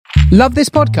Love this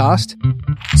podcast?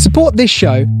 Support this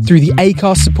show through the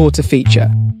Acast supporter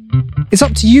feature. It's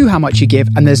up to you how much you give,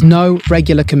 and there's no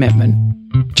regular commitment.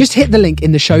 Just hit the link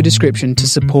in the show description to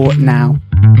support now.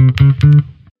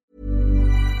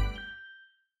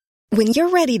 When you're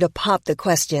ready to pop the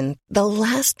question, the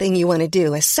last thing you want to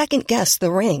do is second-guess the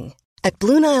ring. At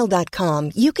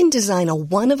BlueNile.com, you can design a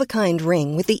one-of-a-kind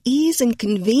ring with the ease and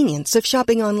convenience of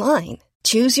shopping online.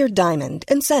 Choose your diamond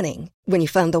and setting. When you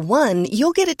find the one,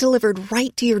 you'll get it delivered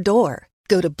right to your door.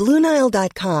 Go to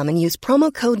BlueNile.com and use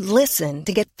promo code LISTEN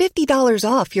to get $50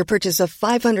 off your purchase of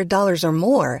 $500 or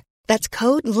more. That's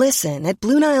code LISTEN at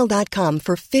BlueNile.com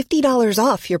for $50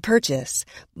 off your purchase.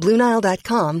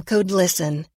 BlueNile.com, code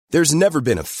LISTEN. There's never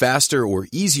been a faster or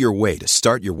easier way to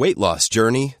start your weight loss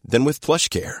journey than with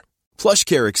PlushCare.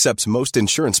 PlushCare accepts most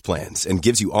insurance plans and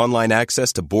gives you online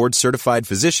access to board-certified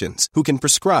physicians who can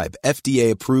prescribe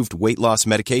FDA-approved weight loss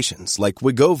medications like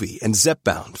Wegovy and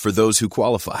Zepbound for those who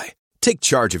qualify. Take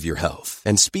charge of your health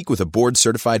and speak with a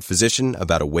board-certified physician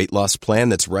about a weight loss plan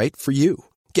that's right for you.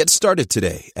 Get started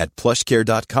today at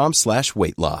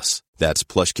plushcare.com/weight loss. That's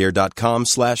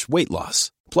plushcare.com/weight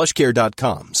loss.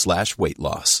 plushcare.com/weight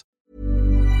loss.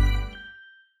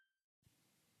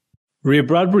 Ray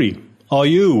Bradbury, are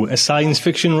you a science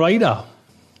fiction writer?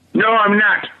 No, I'm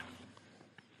not.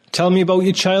 Tell me about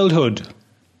your childhood.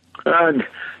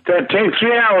 That takes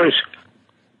 3 hours.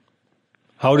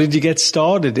 How did you get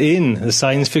started in the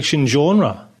science fiction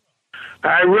genre?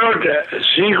 I wrote a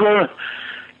sequel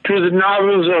to the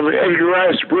novels of Edgar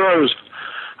Rice Burroughs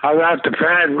about the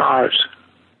planet Mars.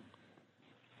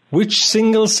 Which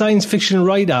single science fiction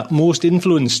writer most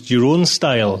influenced your own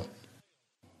style?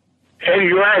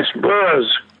 Edgar Rice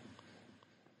Burroughs.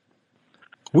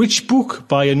 Which book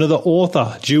by another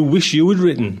author do you wish you had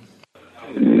written?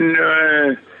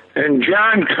 And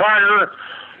John Carter,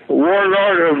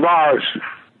 Warlord of Mars.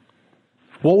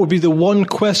 What would be the one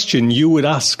question you would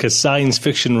ask a science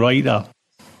fiction writer?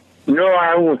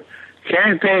 No,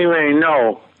 can't think of any,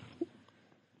 no.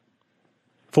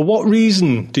 For what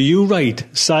reason do you write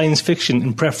science fiction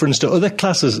in preference to other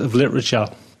classes of literature?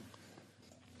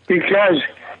 Because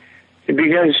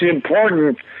it's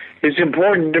important. It's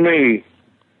important to me.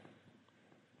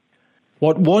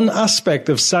 What one aspect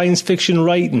of science fiction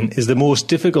writing is the most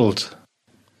difficult?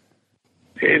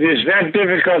 It is not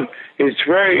difficult. It's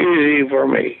very easy for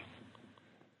me.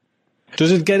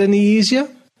 Does it get any easier?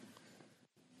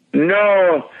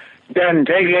 No, doesn't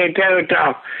take any time at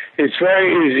all. It's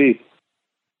very easy.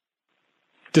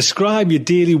 Describe your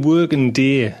daily working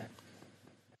day.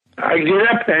 I get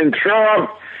up and throw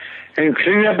up and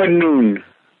clean up at noon.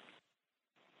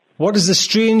 What is the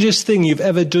strangest thing you've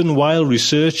ever done while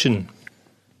researching?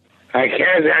 I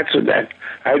can't answer that.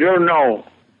 I don't know.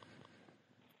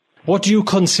 What do you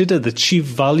consider the chief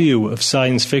value of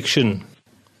science fiction?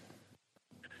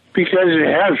 Because it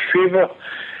helps people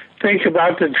think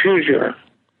about the future.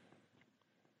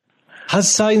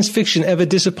 Has science fiction ever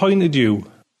disappointed you?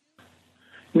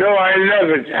 No, I love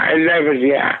it. I love it,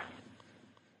 yeah.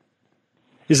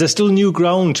 Is there still new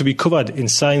ground to be covered in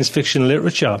science fiction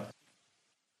literature?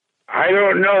 I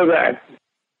don't know that.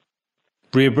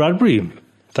 Ray Bradbury,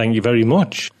 thank you very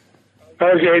much.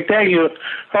 Okay, thank you.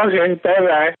 Okay,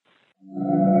 bye-bye.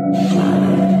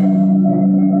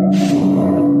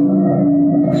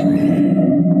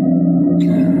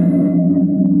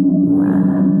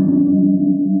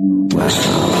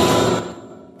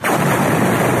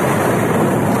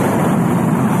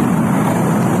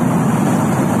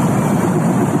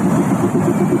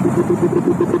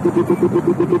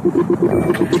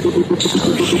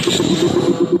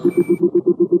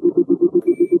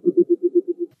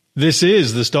 This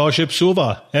is the Starship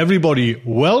Sofa. Everybody,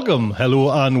 welcome,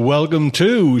 hello, and welcome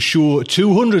to show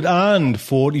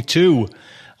 242.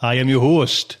 I am your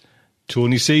host,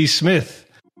 Tony C. Smith.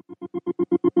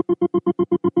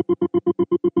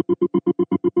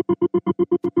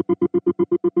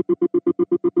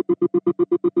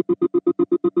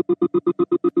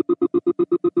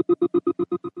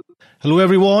 Hello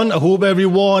everyone, I hope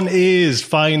everyone is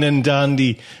fine and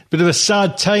dandy. Bit of a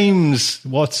sad times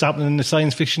what's happening in the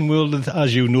science fiction world,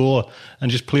 as you know,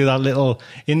 and just play that little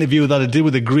interview that I did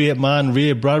with the great man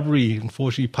Ray Bradbury.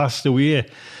 Unfortunately passed away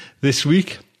this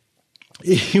week.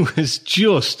 He was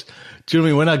just, do you know what I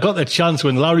mean, when I got the chance,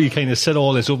 when Larry kind of set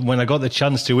all this up, and when I got the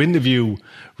chance to interview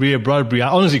Ray Bradbury, I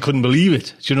honestly couldn't believe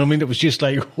it. Do you know what I mean? It was just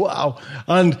like, wow.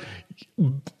 And,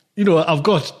 you know, I've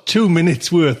got 2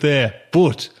 minutes worth there,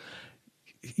 but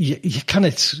you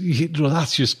can't, you know,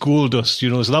 that's just gold dust, you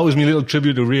know. So that was my little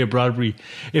tribute to Ray Bradbury.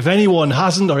 If anyone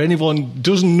hasn't or anyone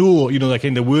doesn't know, you know, like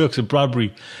in the works of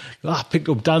Bradbury, I picked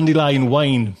up Dandelion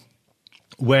Wine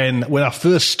when I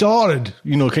first started,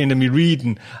 kind of me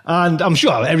reading. And I'm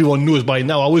sure everyone knows by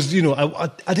now, I was,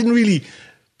 I didn't really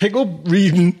pick up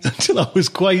reading until I was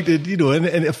quite,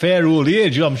 in a fair old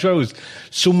age. I'm sure I was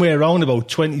somewhere around about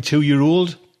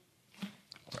 22-year-old.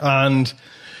 And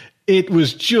it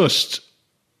was just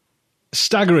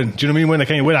staggering. Do you know what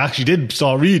I mean? When I actually did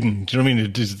start reading, do you know what I mean?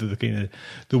 It just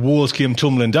the walls came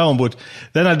tumbling down. But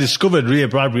then I discovered Ray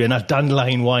Bradbury and that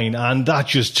Dandelion Wine, and that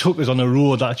just took us on a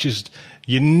road that just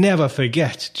you never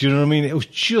forget. Do you know what I mean? It was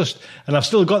just, and I've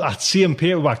still got that same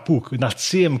paperback book and that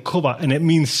same cover, and it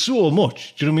means so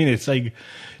much. Do you know what I mean? It's like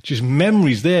just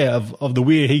memories there of the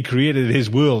way he created his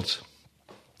world.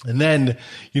 And then,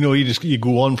 you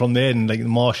go on from there, and like the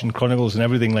Martian Chronicles and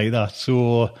everything like that.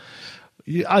 So,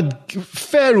 at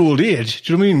fair old age,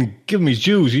 do you know what I mean? Give him his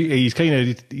dues.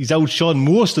 He's outshone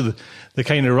most of the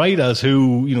kind of writers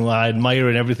who, I admire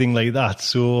and everything like that.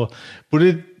 So, but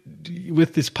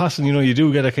with this passing, you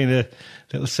do get a kind of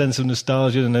little sense of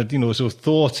nostalgia, and so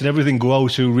thoughts and everything go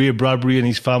out to Ray Bradbury and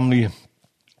his family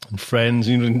and friends,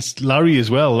 and Larry as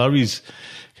well. Larry's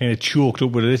kind of choked up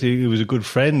with it. He was a good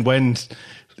friend when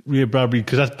Ray Bradbury,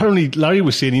 because apparently Larry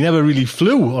was saying he never really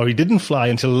flew, or he didn't fly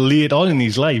until late on in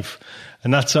his life.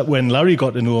 And that's when Larry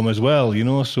got to know him as well,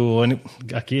 So, and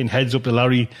again, heads up to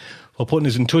Larry for putting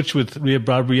us in touch with Ray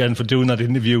Bradbury and for doing that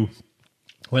interview.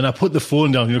 When I put the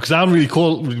phone down, because I'm really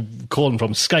calling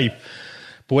from Skype,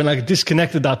 but when I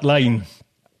disconnected that line,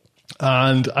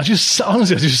 and I just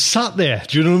sat there.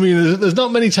 Do you know what I mean? There's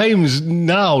not many times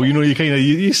now,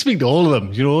 you speak to all of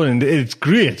them, and it's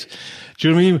great. Do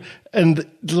you know what I mean? And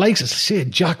like I say,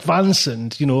 Jack Vance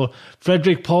and,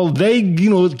 Frederick Paul, they,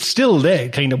 still there,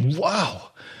 kind of, wow.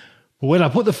 But when I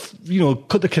put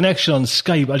cut the connection on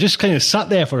Skype, I just kind of sat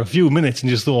there for a few minutes and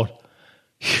just thought,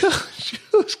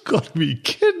 you've got to be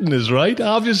kidding us, right?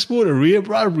 I've just spoken to Ray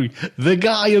Bradbury, the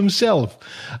guy himself.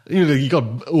 You got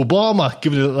Obama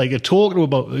giving a talk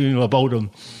about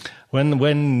him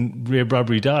when Ray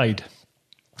Bradbury died.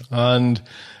 And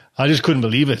I just couldn't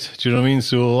believe it. Do you know what I mean?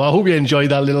 So I hope you enjoyed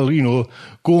that little,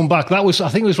 going back. I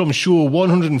think it was from show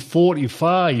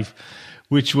 145,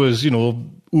 which was,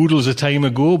 oodles a time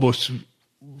ago, but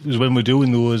it was when we're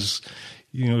doing those,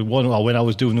 when I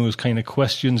was doing those kind of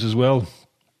questions as well.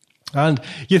 And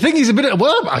you think he's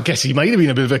I guess he might have been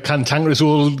a bit of a cantankerous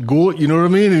old goat, you know what I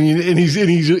mean, in his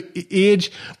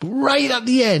age. But right at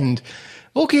the end,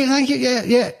 okay, thank you,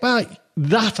 yeah, bye.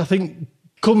 That, I think,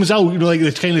 comes out, like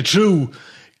the kind of true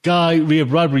guy, Ray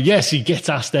Bradbury. Yes, he gets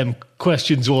asked them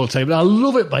questions all the time, but I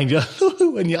love it, mind you. I love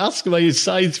it when you ask him about his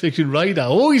science fiction writer.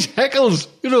 Oh, he heckles,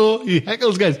 he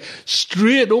heckles guys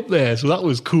straight up there. So that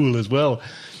was cool as well.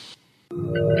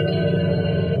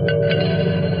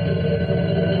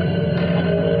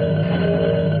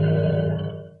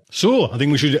 So I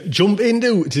think we should jump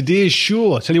into today's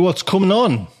show. Tell you what's coming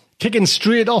on. Kicking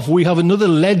straight off, we have another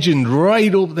legend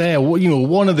right up there.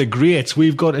 One of the greats.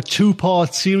 We've got a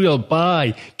 2-part serial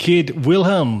by Kate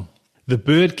Wilhelm, The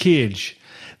Birdcage.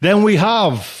 Then we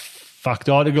have, fact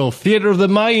article, Theatre of the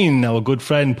Mind, our good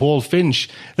friend Paul Finch.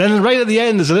 Then right at the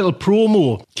end, there's a little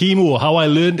promo, Chemo, How I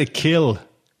Learned to Kill.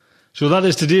 So that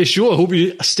is today's show. I hope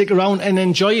you stick around and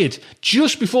enjoy it.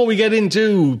 Just before we get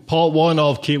into part 1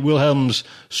 of Kate Wilhelm's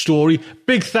story,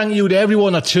 big thank you to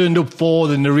everyone that turned up for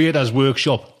the Narrator's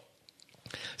Workshop.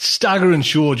 Staggering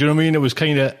show, do you know what I mean? It was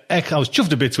kind of, I was chuffed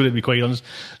to bits with it, to be quite honest.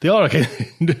 They are a kind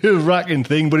of nerve-wracking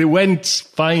thing, but it went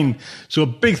fine. So a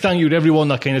big thank you to everyone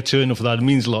that kind of turned up for that. It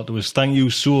means a lot to us. Thank you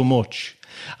so much.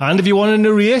 And if you want to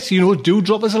narrate, do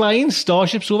drop us a line.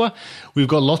 Starship's over. We've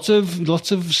got lots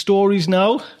of stories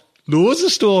now. Loads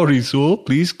of stories. So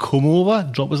please come over,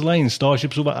 drop us a line.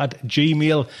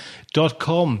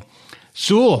 starshipsover@gmail.com.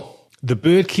 So, The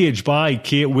Birdcage by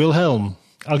Kate Wilhelm.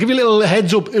 I'll give you a little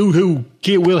heads up who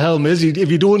Kate Wilhelm is. If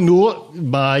you don't know,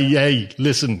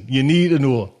 listen, you need to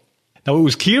know. Now, it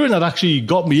was Kieran that actually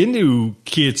got me into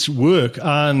Kate's work,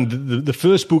 and the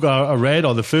first book I read,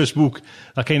 or the first book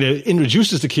that kind of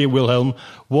introduced us to Kate Wilhelm,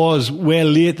 was Where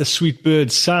Late the Sweet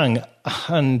Bird Sang,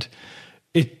 and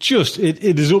it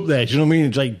is up there, do you know what I mean?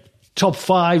 It's like top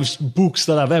 5 books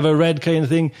that I've ever read kind of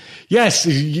thing. Yes,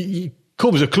 it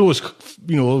comes a close,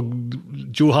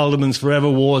 Joe Haldeman's Forever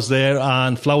Wars there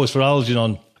and Flowers for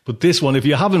Algernon. But this one, if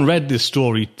you haven't read this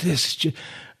story,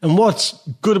 and what's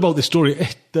good about this story,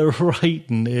 the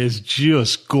writing is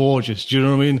just gorgeous, do you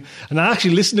know what I mean? And I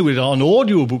actually listened to it on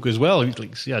audiobook as well.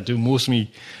 I do most of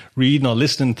me reading or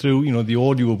listening through, the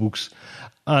audiobooks,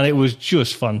 and it was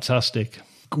just fantastic.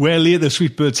 Where Late the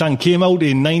Sweet Bird Sang came out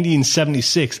in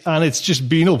 1976, and it's just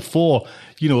been up for,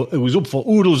 it was up for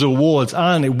oodles of awards,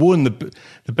 and it won the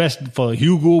best for the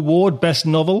Hugo Award, Best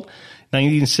Novel,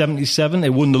 1977,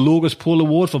 it won the Locust Pole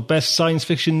Award for Best Science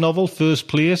Fiction Novel, first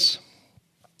place.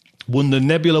 Won the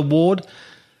Nebula Award.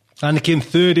 And it came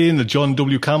third in the John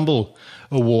W. Campbell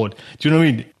Award. Do you know what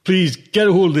I mean? Please get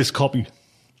a hold of this copy.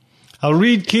 I'll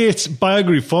read Kate's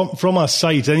biography from our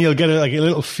site, and you'll get a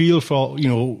little feel for,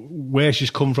 where she's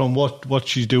come from, what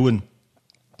she's doing.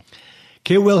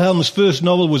 Kate Wilhelm's first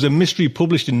novel was a mystery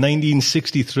published in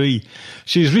 1963.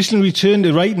 She has recently returned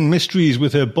to writing mysteries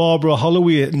with her Barbara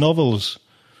Holloway novels.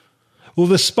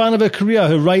 Over the span of her career,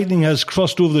 her writing has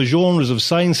crossed over the genres of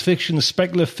science fiction,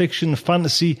 speculative fiction,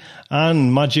 fantasy,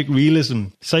 and magic realism,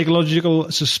 psychological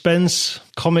suspense,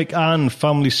 comic, and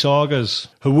family sagas.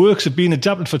 Her works have been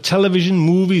adapted for television,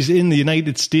 movies in the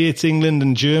United States, England,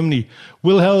 and Germany.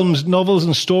 Wilhelm's novels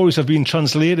and stories have been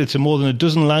translated to more than a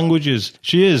dozen languages.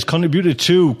 She has contributed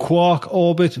to Quark,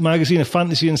 Orbit, Magazine of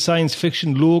Fantasy and Science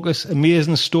Fiction, Locus,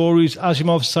 Amazing Stories,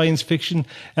 Asimov's Science Fiction,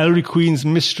 Ellery Queen's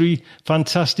Mystery,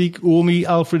 Fantastic, Omi,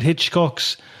 Alfred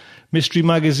Hitchcock's Mystery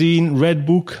Magazine, Red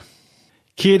Book.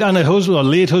 Kate and her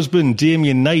late husband,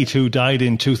 Damien Knight, who died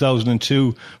in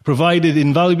 2002, provided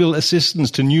invaluable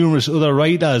assistance to numerous other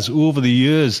writers over the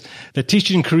years. Their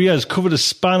teaching careers covered a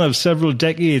span of several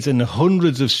decades and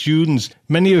hundreds of students,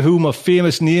 many of whom are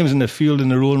famous names in the field in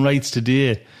their own rights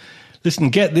today. Listen,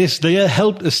 get this, they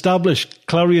helped establish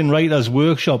Clarion Writers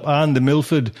Workshop and the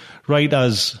Milford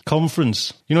Writers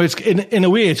Conference. It's in a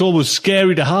way, it's always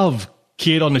scary to have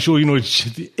Kate on the show.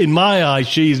 In my eyes,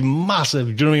 she's massive.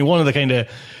 Do you know what I mean? One of the kind of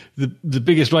the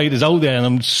biggest writers out there, and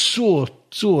I'm so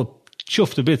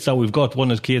chuffed to bits that we've got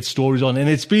one of Kate's stories on. And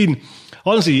it's been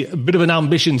honestly a bit of an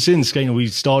ambition since we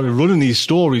started running these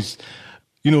stories.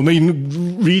 Me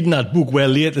reading that book Where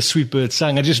Late the Sweetbird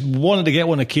Sang, I just wanted to get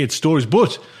one of Kate's stories,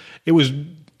 but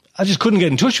I just couldn't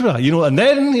get in touch with her, and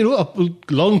then,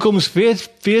 along comes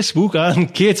Facebook,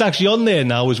 and Kate's actually on there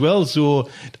now as well, so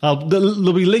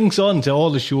there'll be links on to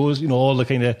all the shows, all the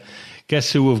kind of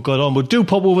guests who have got on, but do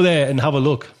pop over there and have a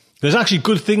look. There's actually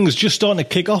good things just starting to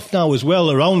kick off now as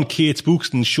well around Kate's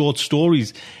books and short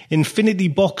stories. Infinity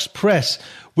Box Press,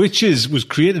 which was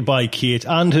created by Kate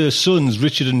and her sons,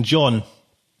 Richard and John,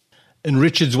 and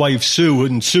Richard's wife, Sue.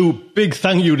 And Sue, big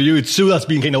thank you to you. It's Sue that's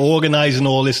been kind of organising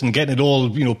all this and getting it all,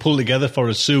 pulled together for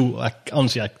us, Sue. I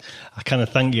kind of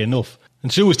thank you enough.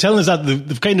 And Sue was telling us that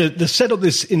they've set up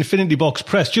this Infinity Box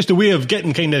Press, just a way of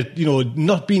getting kind of,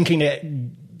 not being kind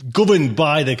of governed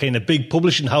by the kind of big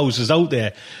publishing houses out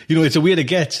there. It's a way to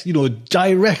get,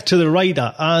 direct to the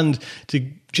writer and to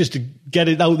get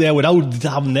it out there without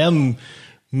having them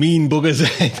mean buggers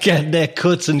getting their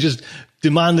cuts and just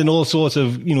demanding all sorts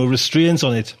of, restraints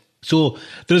on it. So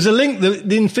there's a link.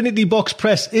 The Infinity Box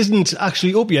Press isn't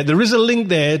actually up yet. There is a link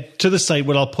there to the site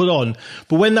where I'll put on.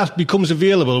 But when that becomes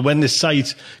available, when this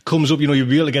site comes up, you'll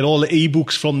be able to get all the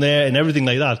ebooks from there and everything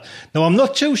like that. Now, I'm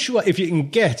not too sure if you can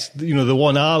get, the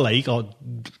one I like, or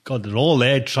God, they're all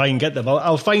there. Try and get them.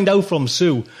 I'll find out from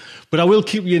Sue, but I will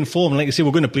keep you informed. Like I say,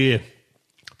 we're going to play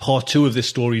part 2 of this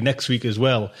story next week as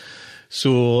well.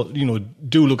 So,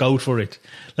 do look out for it.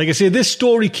 Like I say, this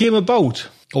story came about,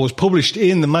 or was published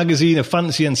in the Magazine of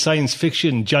Fantasy and Science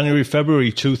Fiction,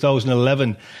 January-February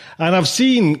 2011. And I've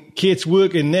seen Kate's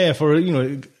work in there for,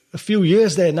 a few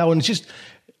years there now, and it's just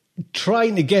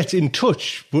trying to get in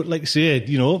touch. But like I say,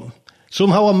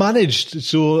 somehow I managed.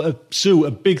 So, Sue,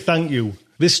 a big thank you.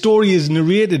 This story is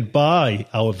narrated by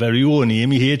our very own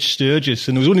Amy H. Sturgis.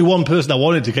 And there was only one person that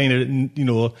wanted to kind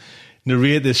of,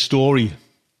 narrate this story.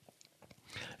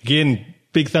 Again,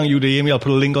 big thank you to Amy. I'll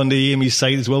put a link on the Amy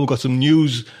site as well. We've got some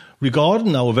news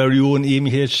regarding our very own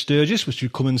Amy H. Sturgis, which will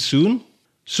be coming soon.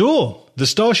 So, the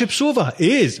Starship Sofa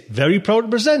is very proud to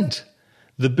present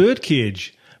The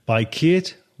Birdcage by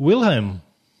Kate Wilhelm.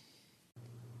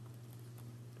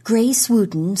 Grace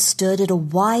Wooten stood at a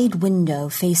wide window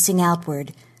facing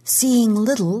outward, seeing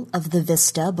little of the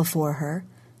vista before her,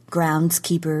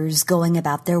 groundskeepers going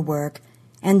about their work,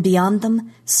 and beyond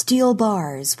them, steel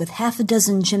bars with 6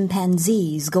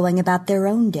 chimpanzees going about their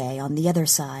own day on the other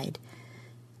side.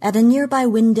 At a nearby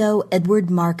window, Edward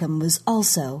Markham was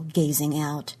also gazing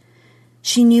out.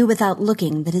 She knew without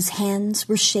looking that his hands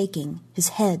were shaking, his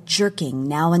head jerking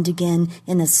now and again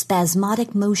in a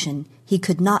spasmodic motion he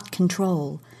could not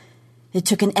control. It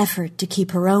took an effort to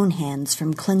keep her own hands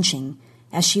from clenching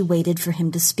as she waited for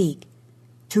him to speak,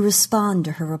 to respond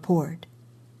to her report.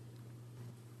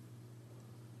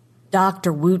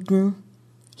 "Dr. Wooten,"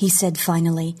 he said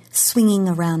finally, swinging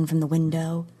around from the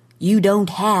window, "you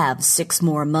don't have 6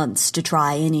 more months to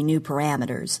try any new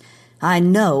parameters. I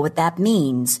know what that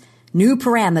means. New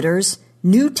parameters,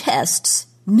 new tests,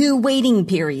 new waiting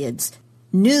periods,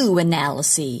 new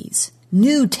analyses,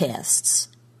 new tests.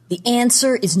 The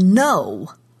answer is no.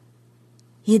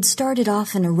 He had started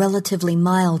off in a relatively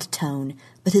mild tone,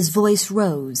 but his voice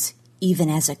rose, even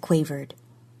as it quavered.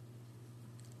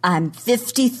 I'm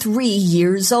 53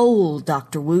 years old,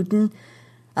 Dr. Wooten.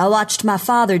 I watched my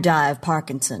father die of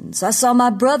Parkinson's. I saw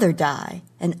my brother die,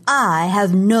 and I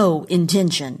have no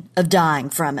intention of dying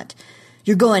from it.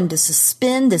 You're going to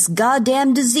suspend this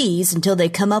goddamn disease until they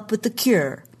come up with the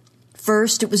cure.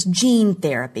 First, it was gene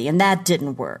therapy, and that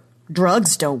didn't work.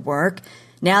 Drugs don't work.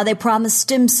 Now they promise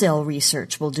stem cell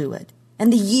research will do it.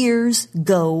 And the years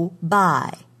go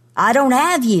by. I don't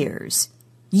have years.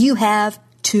 You have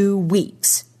 2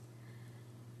 weeks.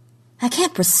 I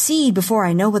can't proceed before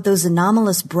I know what those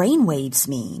anomalous brain waves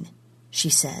mean, she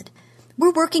said.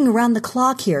 We're working around the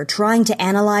clock here, trying to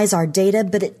analyze our data,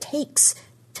 but it takes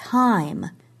time.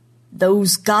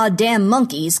 Those goddamn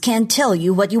monkeys can't tell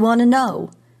you what you want to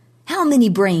know. How many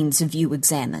brains have you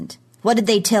examined? What did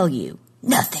they tell you?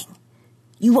 Nothing.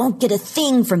 You won't get a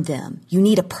thing from them. You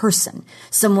need a person,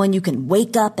 someone you can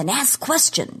wake up and ask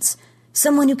questions,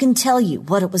 someone who can tell you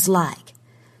what it was like.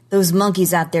 Those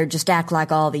monkeys out there just act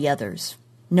like all the others.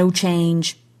 No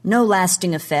change, no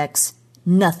lasting effects.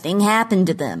 Nothing happened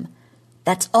to them.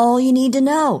 That's all you need to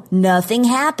know. Nothing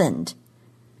happened.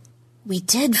 We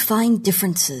did find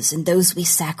differences in those we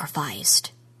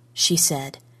sacrificed, she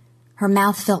said. Her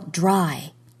mouth felt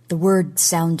dry. The word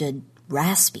sounded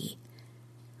raspy.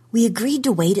 We agreed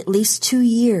to wait at least 2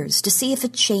 years to see if a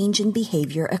change in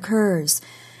behavior occurs.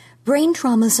 Brain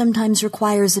trauma sometimes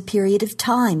requires a period of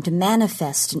time to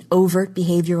manifest in overt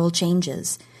behavioral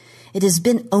changes. It has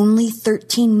been only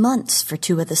 13 months for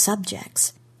 2 of the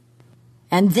subjects.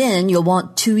 And then you'll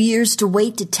want 2 years to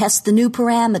wait to test the new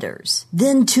parameters.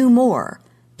 Then 2 more.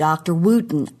 Dr.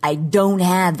 Wooten, I don't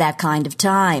have that kind of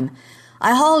time.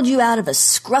 I hauled you out of a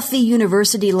scruffy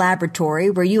university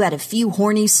laboratory where you had a few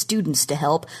horny students to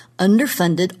help,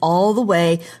 underfunded all the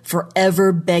way,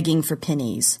 forever begging for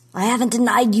pennies. I haven't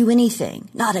denied you anything,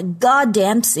 not a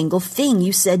goddamn single thing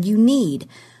you said you need.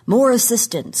 More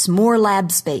assistants, more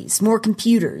lab space, more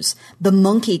computers, the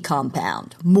monkey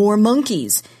compound, more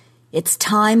monkeys. It's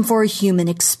time for a human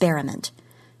experiment.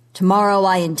 Tomorrow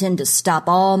I intend to stop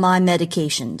all my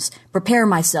medications, prepare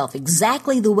myself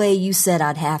exactly the way you said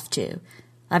I'd have to.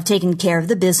 I've taken care of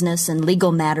the business and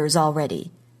legal matters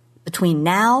already. Between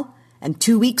now and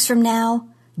 2 weeks from now,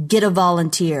 get a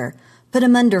volunteer, put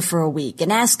him under for a week,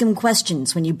 and ask him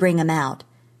questions when you bring him out.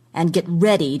 And get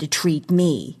ready to treat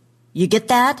me. You get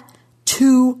that?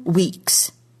 2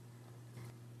 weeks.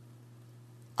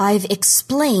 I've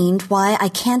explained why I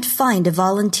can't find a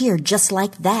volunteer just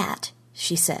like that,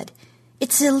 she said.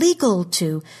 It's illegal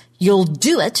to. You'll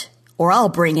do it, or I'll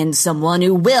bring in someone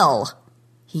who will,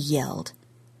 he yelled.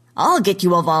 I'll get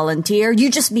you a volunteer.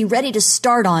 You just be ready to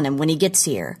start on him when he gets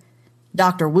here.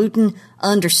 Dr. Wooten,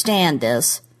 understand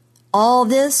this. All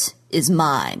this is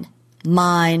mine.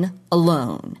 Mine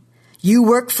alone. You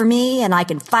work for me, and I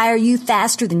can fire you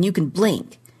faster than you can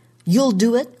blink. You'll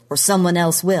do it, or someone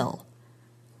else will.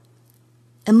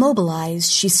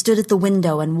 Immobilized, she stood at the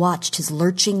window and watched his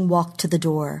lurching walk to the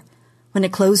door. When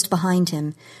it closed behind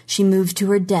him, she moved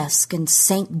to her desk and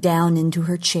sank down into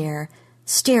her chair,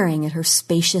 staring at her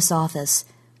spacious office,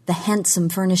 the handsome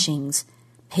furnishings,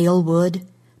 pale wood,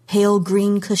 pale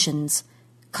green cushions,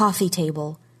 coffee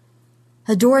table.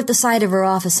 A door at the side of her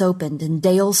office opened, and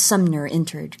Dale Sumner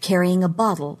entered, carrying a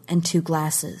bottle and 2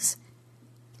 glasses.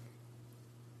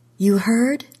 You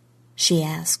heard? She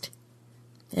asked.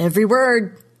 Every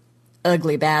word.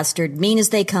 Ugly bastard, mean as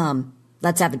they come.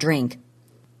 Let's have a drink.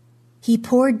 He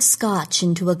poured scotch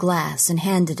into a glass and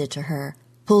handed it to her,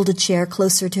 pulled a chair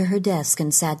closer to her desk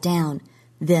and sat down,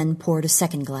 then poured a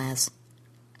second glass.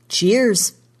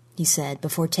 Cheers, he said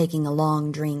before taking a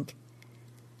long drink.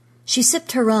 She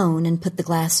sipped her own and put the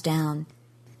glass down.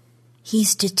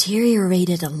 He's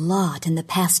deteriorated a lot in the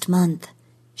past month,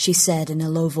 she said in a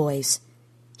low voice.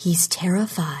 He's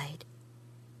terrified.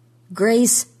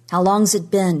 Grace, how long's it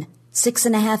been?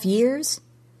 6.5 years?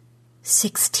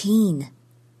 16,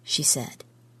 she said.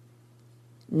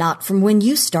 Not from when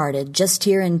you started, just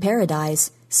here in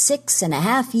Paradise.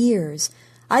 6.5 years.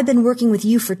 I've been working with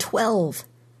you for 12.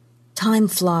 Time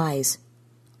flies.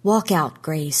 Walk out,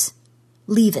 Grace.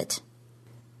 Leave it.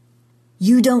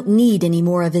 You don't need any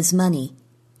more of his money.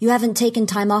 You haven't taken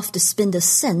time off to spend a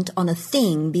cent on a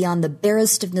thing beyond the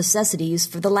barest of necessities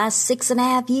for the last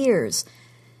 6.5 years.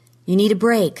 You need a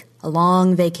break, a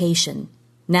long vacation.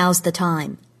 Now's the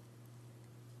time.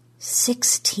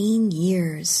 16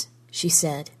 years, she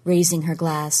said, raising her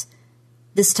glass.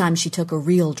 This time she took a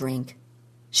real drink.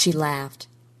 She laughed.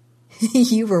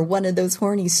 You were one of those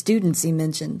horny students he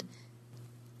mentioned.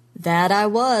 "That I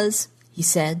was," he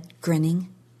said, grinning.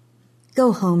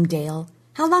 "Go home, Dale.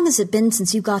 How long has it been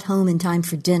since you got home in time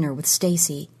for dinner with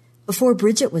Stacy, before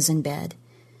Bridget was in bed?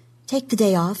 Take the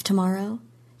day off tomorrow.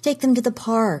 Take them to the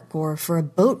park or for a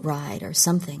boat ride or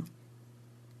something."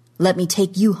 "Let me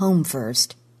take you home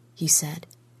first," he said.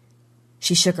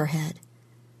 She shook her head.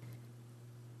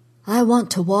 "I want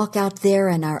to walk out there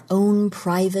in our own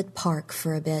private park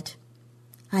for a bit.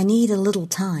 I need a little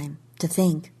time to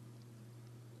think."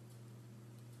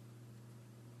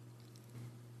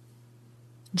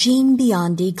 Jean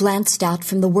Biondi glanced out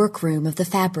from the workroom of the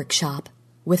fabric shop,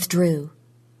 withdrew.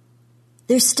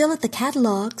 "They're still at the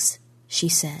catalogs," she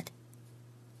said.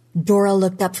 Dora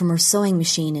looked up from her sewing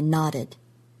machine and nodded.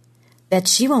 "Bet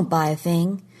she won't buy a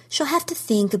thing. She'll have to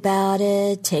think about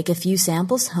it, take a few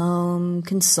samples home,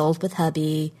 consult with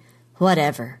hubby,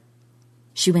 whatever."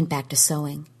 She went back to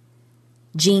sewing.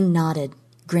 Jean nodded,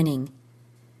 grinning.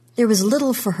 There was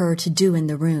little for her to do in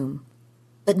the room,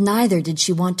 but neither did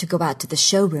she want to go out to the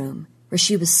showroom, where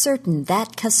she was certain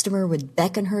that customer would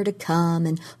beckon her to come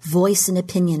and voice an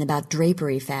opinion about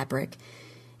drapery fabric.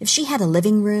 If she had a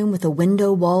living room with a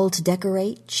window wall to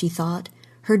decorate, she thought,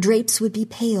 her drapes would be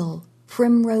pale,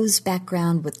 primrose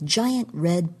background with giant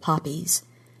red poppies.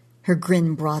 Her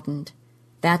grin broadened.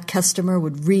 That customer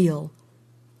would reel.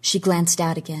 She glanced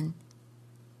out again.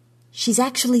 "She's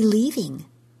actually leaving,"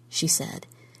 she said,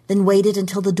 then waited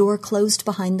until the door closed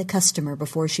behind the customer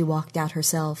before she walked out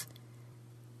herself.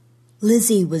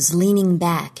 Lizzie was leaning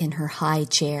back in her high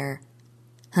chair.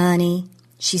 "Honey,"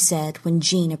 she said when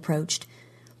Jean approached,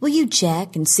 "will you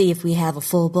check and see if we have a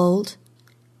full bolt?"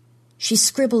 She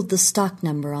scribbled the stock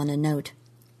number on a note.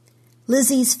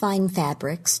 Lizzie's Fine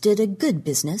Fabrics did a good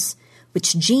business,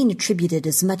 which Jean attributed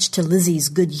as much to Lizzie's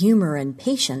good humor and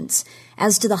patience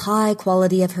as to the high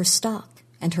quality of her stock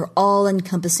and her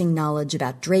all-encompassing knowledge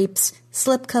about drapes,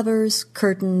 slipcovers,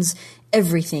 curtains,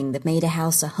 everything that made a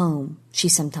house a home, she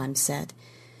sometimes said.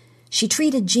 She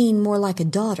treated Jean more like a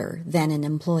daughter than an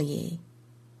employee.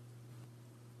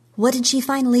 "What did she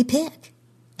finally pick?"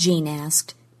 Jean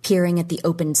asked, peering at the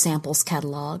open samples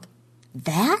catalog.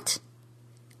 "That?"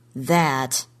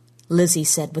 "That," Lizzie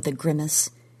said with a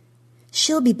grimace.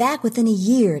 "She'll be back within a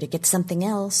year to get something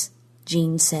else,"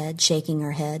 Jean said, shaking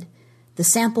her head. The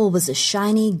sample was a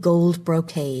shiny gold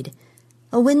brocade.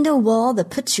 "A window wall that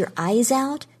puts your eyes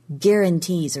out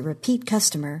guarantees a repeat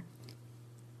customer."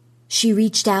 She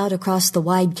reached out across the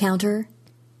wide counter.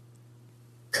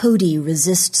 Cody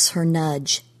resists her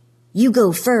nudge. "You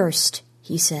go first,"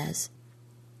 he says.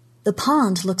 "The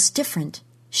pond looks different,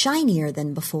 shinier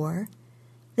than before.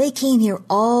 They came here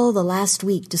all the last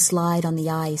week to slide on the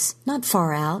ice, not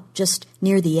far out, just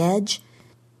near the edge.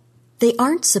 They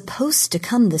aren't supposed to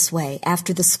come this way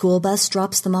after the school bus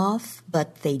drops them off,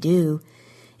 but they do.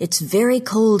 It's very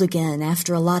cold again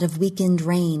after a lot of weekend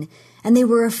rain, and they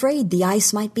were afraid the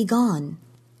ice might be gone.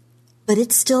 But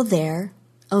it's still there,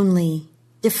 only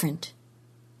different."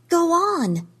 "Go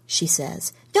on," she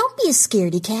says. "Don't be a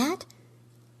scaredy cat."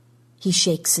 He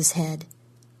shakes his head.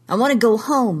 "I want to go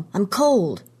home. I'm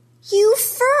cold." "You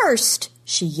first,"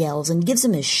 she yells and gives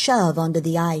him a shove onto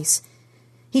the ice.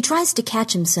 He tries to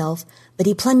catch himself, but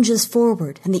he plunges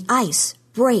forward and the ice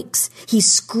breaks. He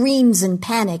screams in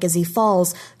panic as he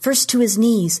falls, first to his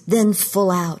knees, then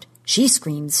full out. She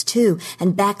screams too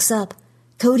and backs up.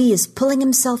 Cody is pulling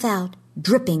himself out,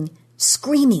 dripping,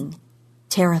 screaming,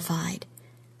 terrified.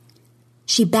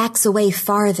 She backs away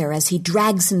farther as he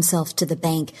drags himself to the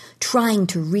bank, trying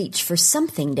to reach for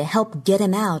something to help get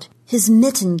him out. His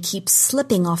mitten keeps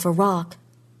slipping off a rock.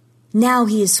 Now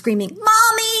he is screaming,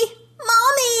 "Mommy!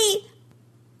 Mommy!"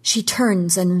 She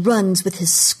turns and runs with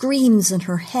his screams in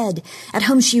her head. At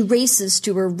home she races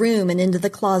to her room and into the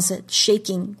closet,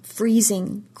 shaking,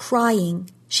 freezing, crying.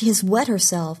 She has wet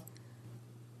herself.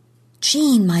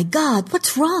 "Jean, my God,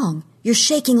 what's wrong? You're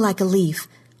shaking like a leaf.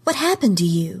 What happened to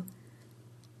you?"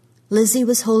 Lizzie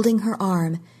was holding her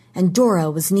arm, and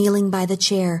Dora was kneeling by the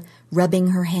chair, rubbing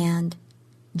her hand.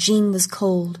 Jean was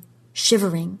cold,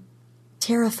 shivering,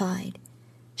 terrified.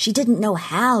 She didn't know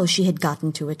how she had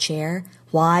gotten to a chair,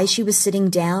 why she was sitting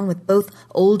down with both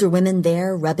older women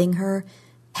there rubbing her,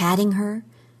 patting her.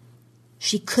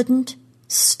 She couldn't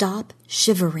stop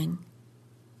shivering.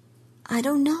 "I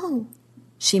don't know,"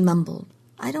 she mumbled.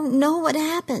 "I don't know what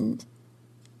happened."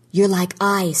 "You're like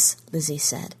ice," Lizzie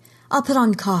said. "I'll put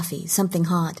on coffee, something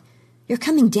hot. You're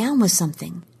coming down with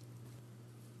something."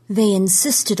 They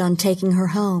insisted on taking her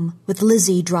home, with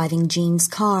Lizzie driving Jean's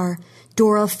car,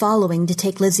 Dora following to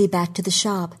take Lizzie back to the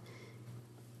shop.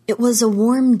 It was a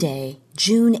warm day,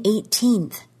 June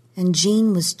 18th, and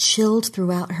Jean was chilled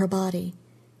throughout her body.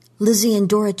 Lizzie and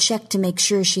Dora checked to make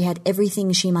sure she had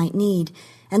everything she might need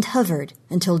and hovered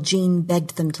until Jean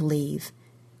begged them to leave.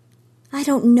 "I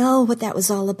don't know what that was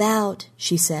all about,"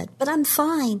 she said, "but I'm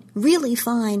fine, really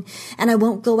fine, and I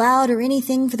won't go out or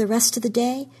anything for the rest of the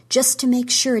day, just to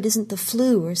make sure it isn't the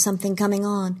flu or something coming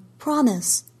on.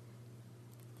 Promise."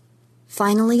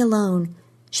 Finally alone,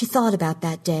 she thought about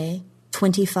that day,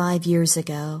 25 years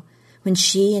ago, when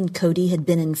she and Cody had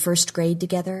been in first grade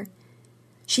together.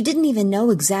 She didn't even know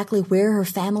exactly where her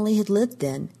family had lived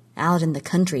then, out in the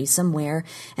country somewhere,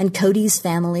 and Cody's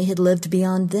family had lived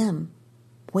beyond them.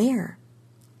 Where?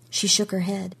 She shook her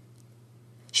head.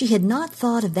 She had not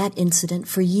thought of that incident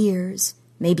for years,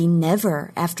 maybe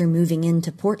never after moving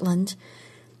into Portland.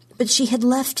 But she had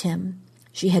left him.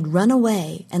 She had run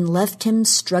away and left him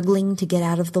struggling to get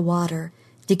out of the water,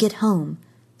 to get home,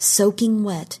 soaking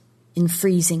wet in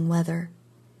freezing weather.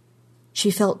 She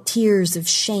felt tears of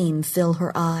shame fill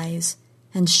her eyes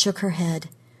and shook her head.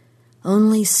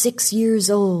 Only 6 years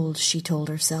old, she told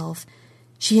herself.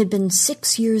 She had been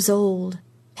 6 years old.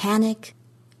 Panic,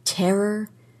 terror.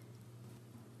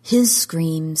 His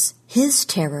screams, his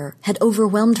terror had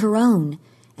overwhelmed her own,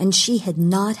 and she had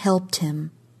not helped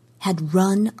him, had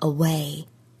run away.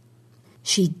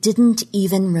 She didn't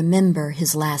even remember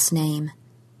his last name.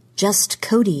 Just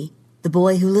Cody, the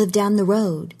boy who lived down the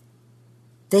road.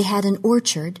 They had an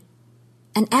orchard,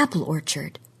 an apple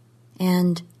orchard,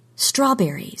 and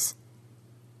strawberries.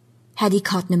 Had he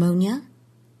caught pneumonia?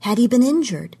 Had he been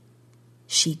injured?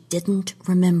 She didn't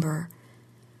remember.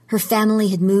 Her family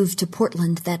had moved to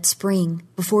Portland that spring,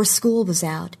 before school was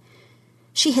out.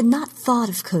 She had not thought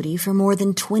of Cody for more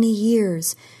than 20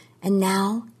 years, and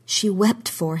now she wept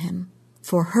for him,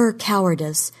 for her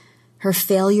cowardice, her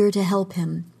failure to help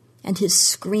him, and his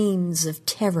screams of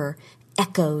terror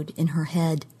echoed in her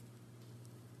head.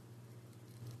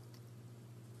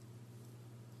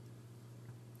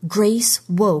 Grace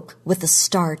woke with a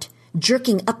start,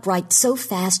 jerking upright so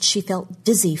fast she felt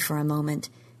dizzy for a moment.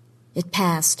 It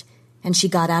passed, and she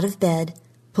got out of bed,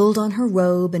 pulled on her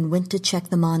robe, and went to check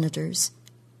the monitors.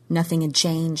 Nothing had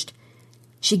changed.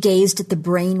 She gazed at the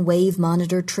brain wave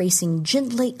monitor tracing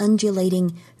gently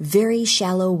undulating, very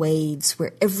shallow waves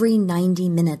where every 90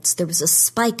 minutes there was a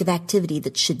spike of activity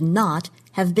that should not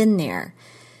have been there.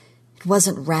 It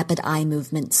wasn't rapid eye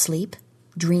movement sleep,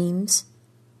 dreams.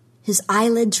 His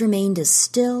eyelids remained as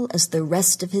still as the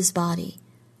rest of his body.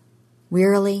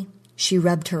 Wearily, she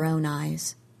rubbed her own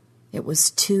eyes. It was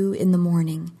 2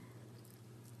 a.m.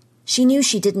 She knew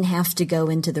she didn't have to go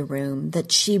into the room,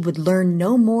 that she would learn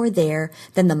no more there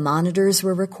than the monitors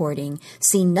were recording,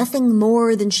 see nothing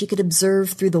more than she could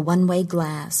observe through the one-way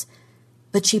glass.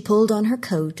 But she pulled on her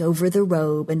coat over the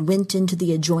robe and went into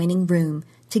the adjoining room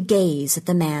to gaze at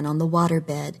the man on the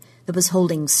waterbed that was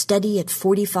holding steady at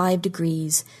 45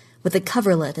 degrees, with a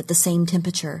coverlet at the same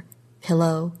temperature,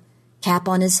 pillow, cap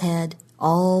on his head,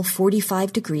 all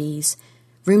 45 degrees,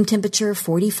 room temperature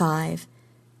 45.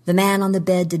 The man on the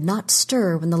bed did not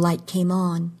stir when the light came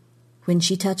on, when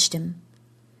she touched him.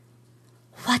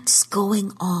 "What's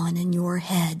going on in your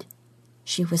head?"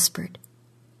 she whispered.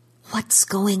 "What's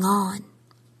going on?"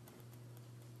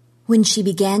 When she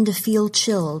began to feel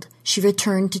chilled, she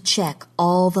returned to check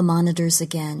all the monitors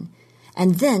again,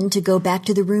 and then to go back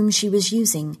to the room she was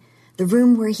using, the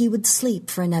room where he would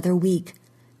sleep for another week,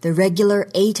 the regular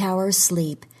 8-hour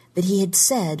sleep that he had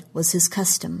said was his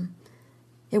custom.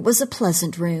 It was a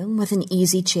pleasant room with an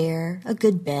easy chair, a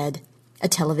good bed, a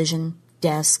television,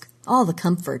 desk, all the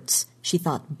comforts, she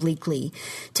thought bleakly,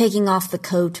 taking off the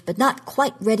coat but not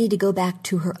quite ready to go back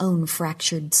to her own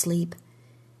fractured sleep.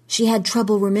 She had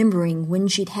trouble remembering when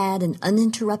she'd had an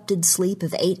uninterrupted sleep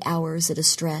of 8 hours at a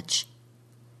stretch.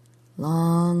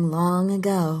 "Long, long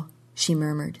ago," she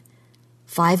murmured.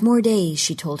 5 more days,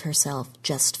 she told herself,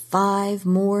 just 5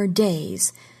 more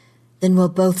days. Then we'll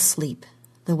both sleep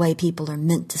the way people are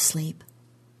meant to sleep.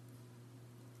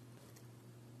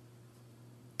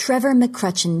 Trevor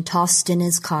McCrutchen tossed in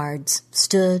his cards,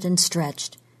 stood and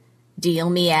stretched. "Deal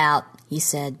me out," he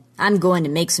said. "I'm going to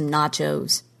make some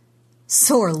nachos."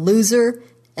 "Sore loser,"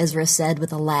 Ezra said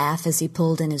with a laugh as he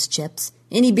pulled in his chips.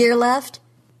 "Any beer left?"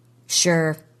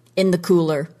 "Sure, in the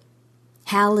cooler."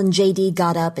 Hal and J.D.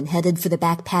 got up and headed for the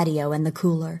back patio and the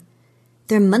cooler.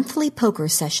 Their monthly poker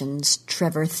sessions,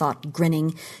 Trevor thought,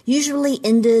 grinning, usually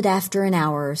ended after an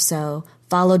hour or so,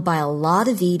 followed by a lot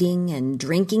of eating and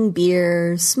drinking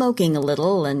beer, smoking a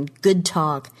little, and good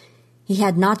talk. He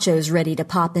had nachos ready to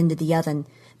pop into the oven,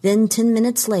 then 10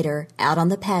 minutes later, out on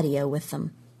the patio with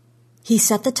them. He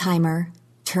set the timer,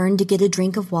 turned to get a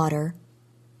drink of water.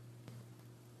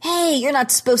 "Hey, you're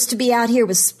not supposed to be out here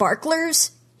with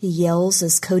sparklers," he yells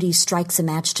as Cody strikes a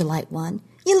match to light one.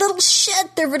 "You little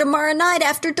shit, they're for tomorrow night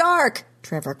after dark,"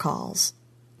 Trevor calls.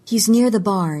 He's near the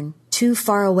barn, too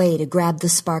far away to grab the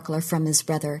sparkler from his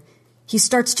brother. He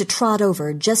starts to trot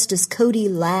over just as Cody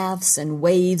laughs and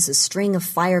waves a string of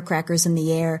firecrackers in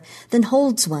the air, then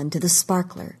holds one to the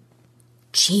sparkler.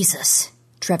 "Jesus,"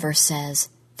 Trevor says,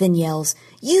 then yells,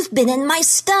 "You've been in my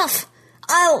stuff!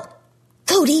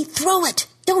 Cody, throw it!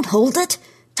 Don't hold it!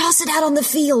 Toss it out on the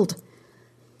field!"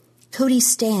 Cody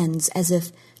stands as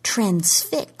if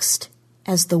transfixed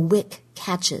as the wick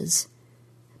catches.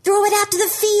 "Throw it out to the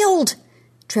field!"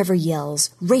 Trevor yells,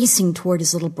 racing toward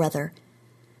his little brother.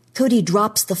 Cody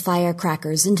drops the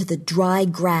firecrackers into the dry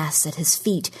grass at his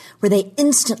feet, where they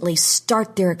instantly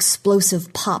start their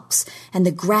explosive pops, and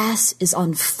the grass is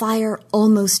on fire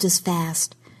almost as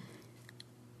fast.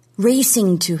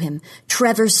 Racing to him,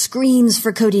 Trevor screams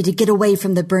for Cody to get away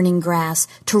from the burning grass,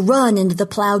 to run into the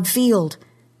plowed field.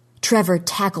 Trevor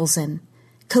tackles him.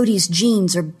 Cody's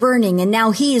jeans are burning, and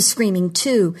now he is screaming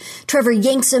too. Trevor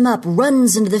yanks him up,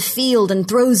 runs into the field, and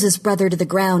throws his brother to the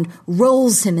ground,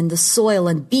 rolls him in the soil,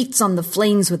 and beats on the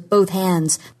flames with both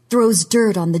hands, throws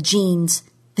dirt on the jeans.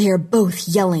 They are both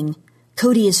yelling.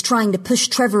 Cody is trying to push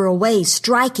Trevor away,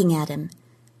 striking at him.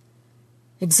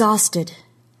 Exhausted,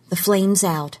 the flames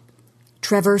out,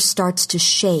 Trevor starts to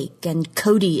shake, and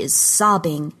Cody is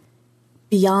sobbing.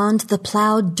 Beyond the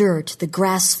plowed dirt, the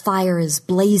grass fire is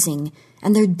blazing,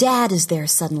 and their dad is there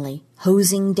suddenly,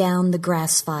 hosing down the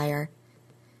grass fire.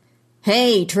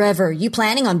 "Hey, Trevor, you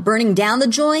planning on burning down the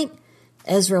joint?"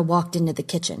 Ezra walked into the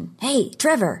kitchen. "Hey,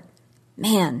 Trevor.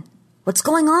 Man, what's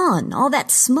going on? All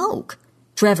that smoke.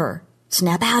 Trevor,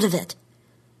 snap out of it."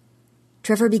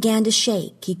 Trevor began to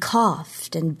shake. He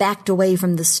coughed and backed away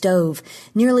from the stove,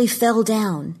 nearly fell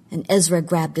down, and Ezra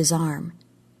grabbed his arm.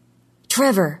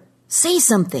 "Trevor, say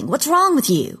something. What's wrong with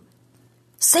you?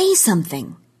 Say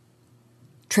something."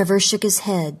 Trevor shook his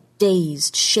head,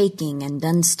 dazed, shaking, and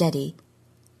unsteady.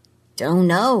 "Don't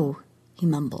know," he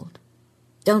mumbled.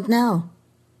 "Don't know."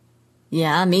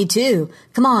 "Yeah, me too.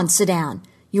 Come on, sit down.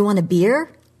 You want a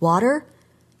beer? Water?"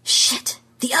 "Shit,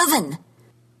 the oven!"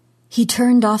 He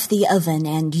turned off the oven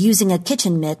and, using a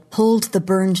kitchen mitt, pulled the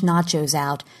burned nachos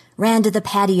out, ran to the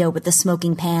patio with the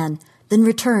smoking pan, then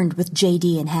returned with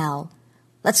J.D. and Hal.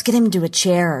 "Let's get him to a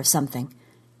chair or something."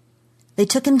 They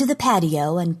took him to the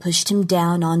patio and pushed him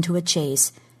down onto a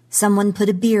chase. Someone put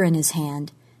a beer in his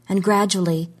hand, and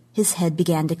gradually his head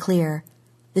began to clear.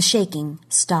 The shaking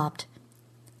stopped.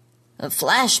 "A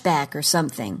flashback or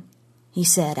something," he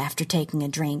said after taking a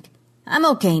drink. "I'm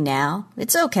okay now.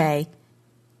 It's okay."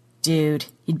 "Dude,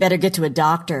 you'd better get to a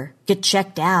doctor. Get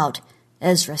checked out,"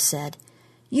 Ezra said.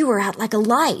 "You were out like a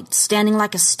light, standing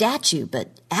like a statue,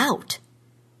 but out."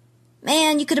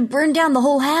 "Man, you could have burned down the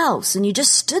whole house, and you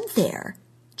just stood there,"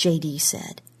 J.D.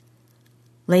 said.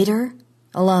 Later,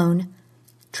 alone,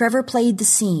 Trevor played the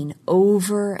scene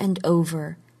over and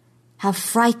over. How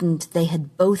frightened they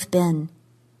had both been.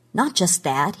 Not just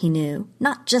that, he knew.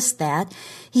 Not just that.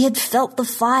 He had felt the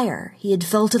fire. He had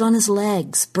felt it on his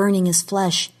legs, burning his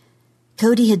flesh.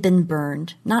 Cody had been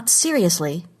burned, not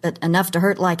seriously, but enough to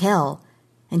hurt like hell,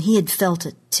 and he had felt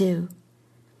it, too.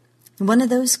 One of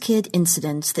those kid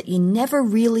incidents that you never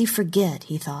really forget,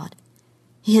 he thought.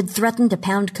 He had threatened to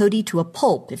pound Cody to a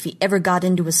pulp if he ever got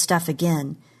into his stuff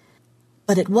again.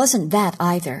 But it wasn't that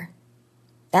either.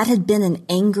 That had been an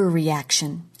anger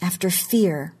reaction after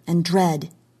fear and dread.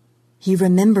 He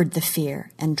remembered the fear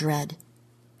and dread,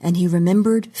 and he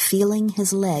remembered feeling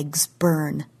his legs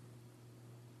burn.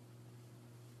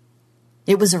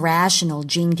 It was irrational,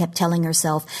 Jean kept telling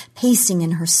herself, pacing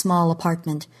in her small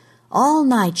apartment. All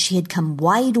night she had come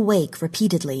wide awake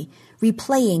repeatedly,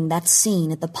 replaying that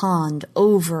scene at the pond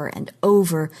over and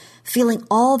over, feeling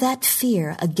all that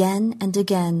fear again and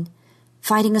again,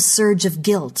 fighting a surge of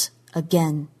guilt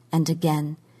again and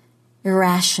again.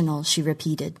 Irrational, she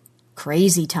repeated.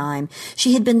 Crazy time.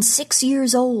 She had been 6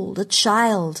 years old, a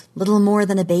child, little more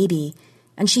than a baby,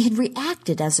 and she had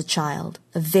reacted as a child,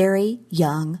 a very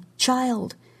young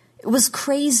child. It was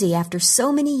crazy after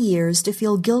so many years to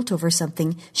feel guilt over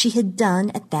something she had done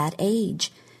at that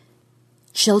age.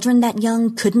 Children that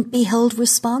young couldn't be held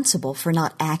responsible for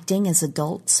not acting as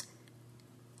adults.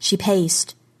 She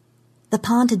paced. The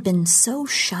pond had been so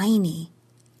shiny,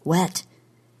 wet.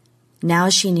 Now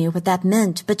she knew what that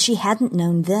meant, but she hadn't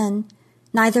known then.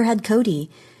 Neither had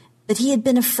Cody, but he had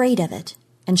been afraid of it,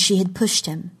 and she had pushed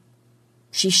him.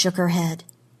 She shook her head.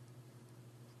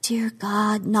 "Dear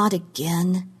God, not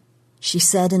again," she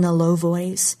said in a low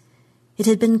voice. It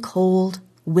had been cold,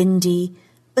 windy,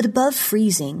 but above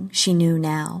freezing, she knew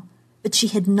now, but she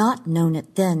had not known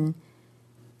it then.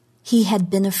 He had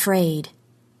been afraid.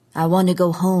 "I want to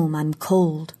go home, I'm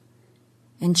cold."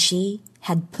 And she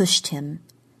had pushed him.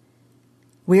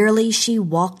 Wearily she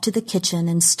walked to the kitchen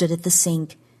and stood at the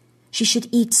sink. She should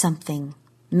eat something,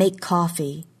 make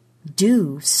coffee,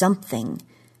 do something.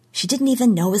 She didn't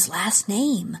even know his last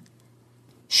name.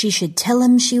 She should tell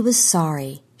him she was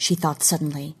sorry, she thought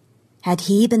suddenly. Had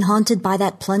he been haunted by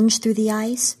that plunge through the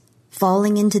ice,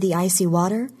 falling into the icy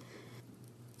water?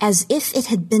 As if it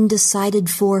had been decided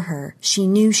for her, she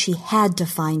knew she had to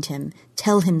find him,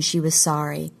 tell him she was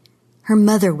sorry. Her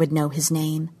mother would know his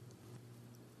name.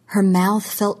 Her mouth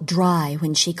felt dry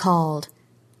when she called.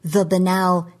 The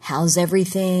banal, "How's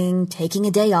everything?" "Taking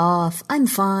a day off," "I'm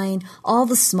fine," all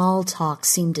the small talk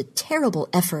seemed a terrible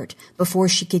effort before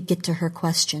she could get to her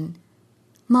question.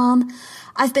 "Mom,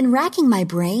 I've been racking my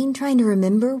brain trying to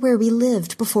remember where we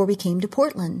lived before we came to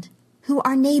Portland, who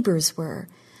our neighbors were.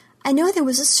 I know there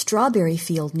was a strawberry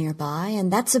field nearby,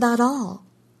 and that's about all."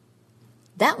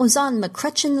 "That was on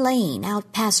McCrutchen Lane,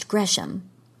 out past Gresham.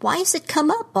 Why has it come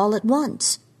up all at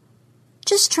once?"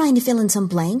 "Just trying to fill in some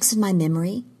blanks in my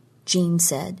memory," Jean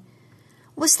said.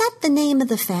 "Was that the name of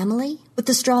the family with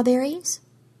the strawberries?"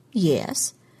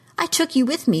 "Yes. I took you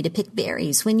with me to pick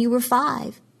berries when you were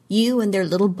 5. You and their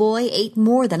little boy ate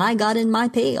more than I got in my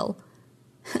pail."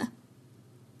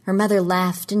 Her mother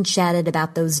laughed and chatted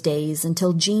about those days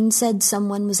until Jean said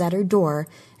someone was at her door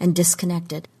and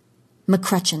disconnected.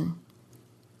 McCrutchen.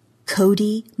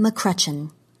 Cody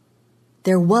McCrutchen.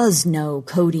 There was no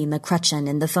Cody McCrutchen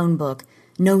in the phone book,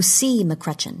 no C.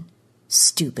 McCrutchen.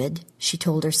 Stupid, she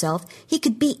told herself. He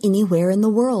could be anywhere in the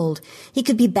world. He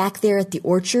could be back there at the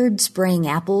orchard spraying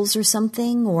apples or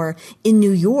something, or in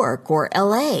New York or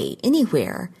L.A.,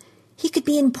 anywhere. He could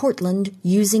be in Portland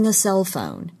using a cell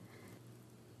phone.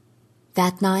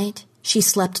 That night, she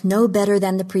slept no better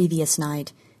than the previous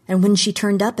night, and when she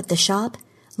turned up at the shop,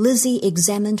 Lizzie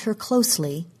examined her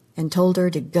closely and told her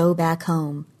to go back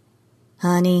home.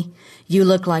 "Honey, you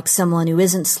look like someone who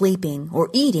isn't sleeping, or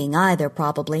eating either,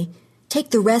 probably.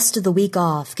 Take the rest of the week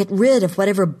off. Get rid of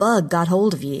whatever bug got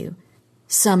hold of you.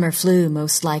 Summer flu,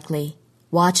 most likely.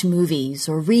 Watch movies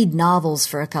or read novels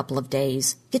for a couple of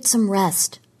days. Get some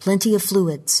rest, plenty of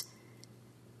fluids."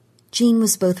 Jean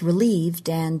was both relieved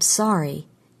and sorry.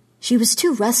 She was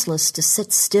too restless to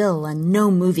sit still, and no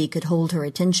movie could hold her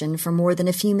attention for more than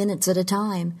a few minutes at a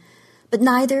time. But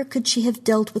neither could she have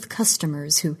dealt with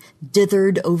customers who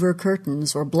dithered over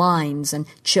curtains or blinds and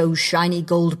chose shiny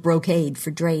gold brocade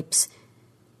for drapes.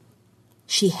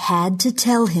 She had to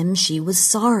tell him she was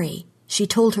sorry, she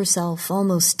told herself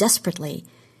almost desperately,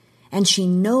 and she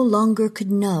no longer could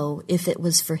know if it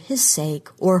was for his sake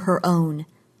or her own.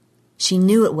 She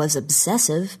knew it was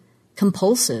obsessive,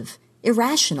 compulsive,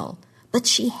 irrational, but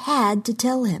she had to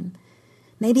tell him.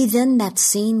 Maybe then that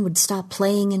scene would stop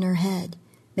playing in her head.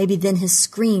 Maybe then his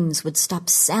screams would stop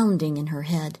sounding in her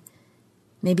head.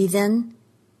 Maybe then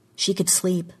she could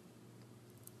sleep.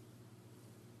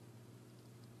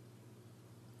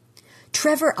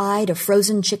 Trevor eyed a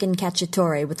frozen chicken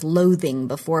cacciatore with loathing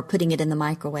before putting it in the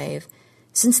microwave.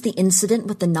 Since the incident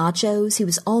with the nachos, he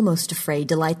was almost afraid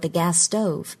to light the gas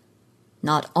stove.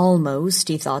 Not almost,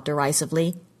 he thought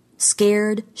derisively.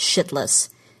 Scared shitless.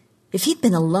 If he'd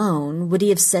been alone, would he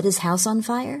have set his house on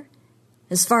fire?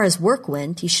 As far as work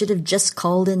went, he should have just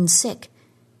called in sick.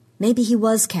 Maybe he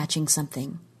was catching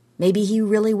something. Maybe he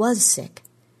really was sick.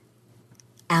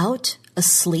 Out,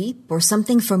 asleep, or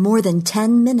something for more than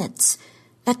 10 minutes.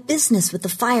 That business with the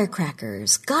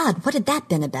firecrackers. God, what had that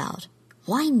been about?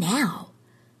 Why now?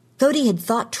 Cody had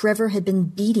thought Trevor had been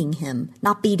beating him,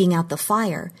 not beating out the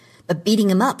fire, but beating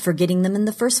him up for getting them in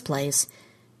the first place.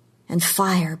 And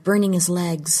fire burning his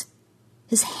legs.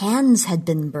 His hands had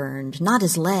been burned, not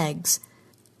his legs.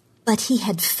 But he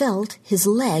had felt his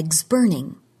legs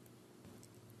burning.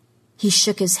 He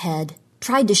shook his head,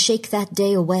 tried to shake that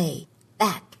day away,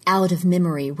 back out of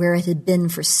memory where it had been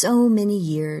for so many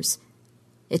years.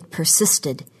 It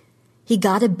persisted. He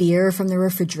got a beer from the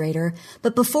refrigerator,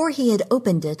 but before he had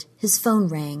opened it, his phone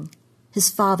rang. His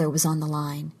father was on the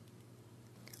line.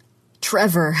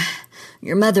 "Trevor,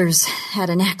 your mother's had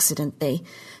an accident. They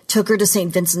took her to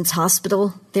St. Vincent's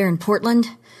Hospital, there in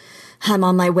Portland. I'm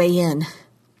on my way in."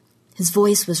 His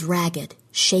voice was ragged,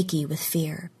 shaky with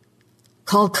fear.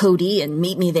 "Call Cody and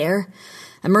meet me there.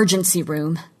 Emergency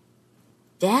room."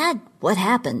 "Dad, what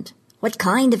happened? What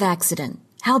kind of accident?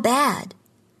 How bad?"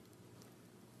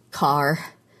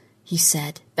 "Car," he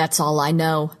said. "That's all I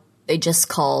know. They just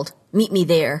called. Meet me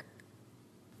there."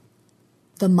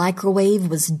 The microwave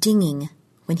was dinging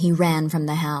when he ran from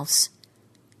the house.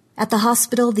 At the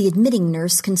hospital, the admitting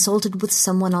nurse consulted with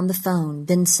someone on the phone,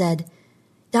 then said,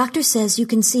 Doctor says you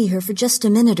can see her for just a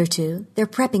minute or two. They're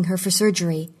prepping her for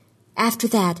surgery. After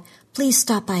that, please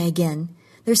stop by again.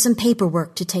 There's some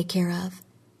paperwork to take care of.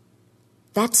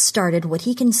 That started what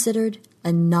he considered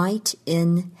a night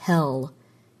in hell.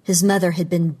 His mother had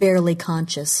been barely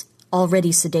conscious,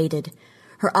 already sedated.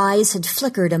 Her eyes had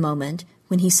flickered a moment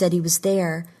when he said he was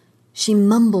there. She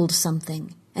mumbled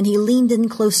something, and he leaned in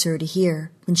closer to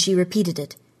hear when she repeated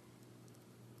it.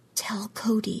 "Tell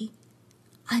Cody,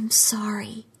 I'm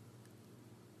sorry."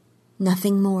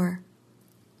 Nothing more.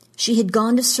 She had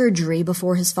gone to surgery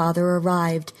before his father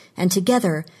arrived, and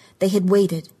together they had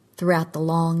waited throughout the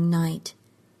long night.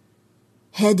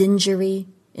 Head injury,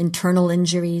 internal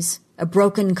injuries, a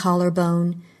broken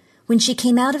collarbone. When she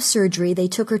came out of surgery, they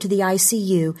took her to the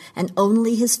ICU, and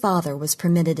only his father was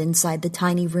permitted inside the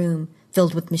tiny room,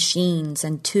 filled with machines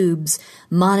and tubes,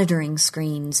 monitoring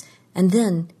screens, and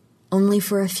then only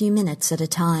for a few minutes at a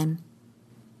time.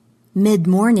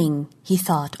 Mid-morning, he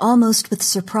thought, almost with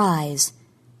surprise.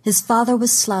 His father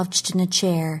was slouched in a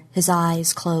chair, his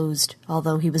eyes closed,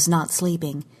 although he was not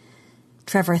sleeping.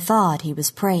 Trevor thought he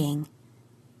was praying.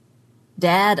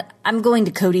 "Dad, I'm going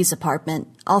to Cody's apartment.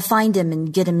 I'll find him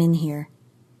and get him in here."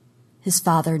 His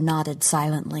father nodded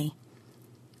silently.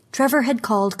 Trevor had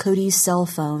called Cody's cell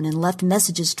phone and left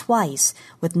messages twice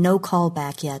with no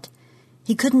callback yet.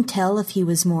 He couldn't tell if he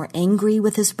was more angry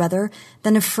with his brother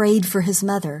than afraid for his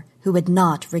mother, who had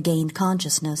not regained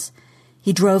consciousness.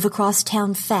 He drove across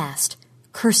town fast,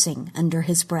 cursing under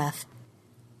his breath.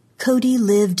 Cody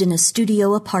lived in a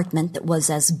studio apartment that was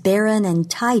as barren and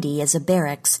tidy as a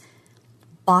barracks.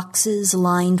 Boxes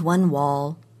lined one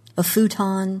wall, a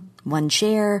futon, one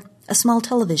chair, a small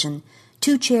television,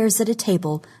 2 chairs at a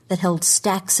table that held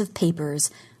stacks of papers,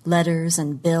 letters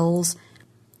and bills,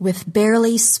 with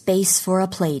barely space for a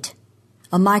plate,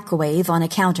 a microwave on a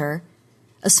counter,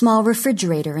 a small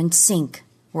refrigerator and sink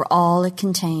were all it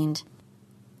contained.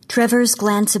 Trevor's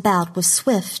glance about was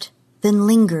swift, then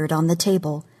lingered on the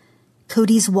table.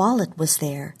 Cody's wallet was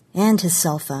there, and his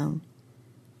cell phone.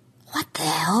 "What the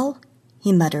hell?"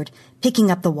 he muttered, picking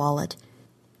up the wallet.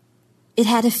 It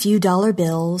had a few dollar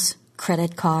bills,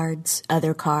 credit cards,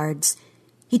 other cards.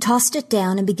 He tossed it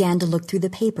down and began to look through the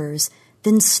papers,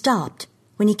 then stopped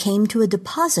when he came to a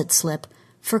deposit slip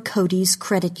for Cody's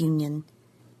credit union.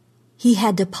 He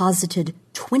had deposited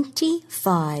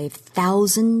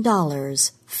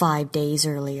 $25,000 5 days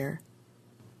earlier.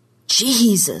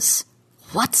 Jesus,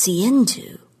 what's he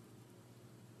into?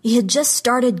 He had just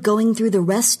started going through the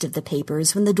rest of the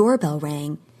papers when the doorbell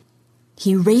rang.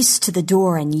 He raced to the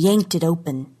door and yanked it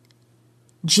open.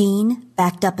 Jean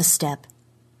backed up a step.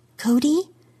 "Cody?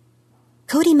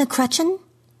 Cody McCrutchen?"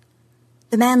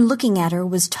 The man looking at her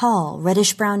was tall,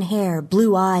 reddish-brown hair,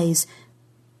 blue eyes,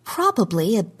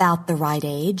 probably about the right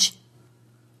age.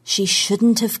 She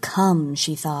shouldn't have come,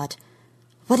 she thought.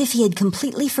 What if he had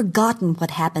completely forgotten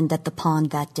what happened at the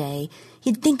pond that day?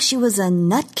 He'd think she was a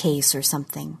nutcase or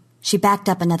something. She backed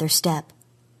up another step.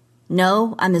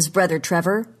 "No, I'm his brother,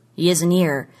 Trevor. He isn't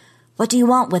here. What do you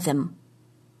want with him?"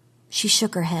 She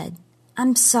shook her head.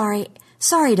 "I'm sorry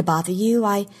to bother you.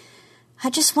 I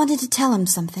just wanted to tell him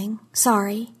something.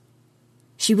 Sorry."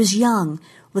 She was young,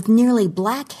 with nearly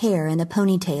black hair and a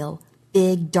ponytail,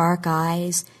 big, dark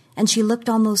eyes, and she looked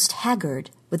almost haggard,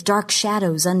 with dark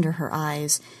shadows under her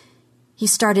eyes. He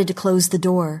started to close the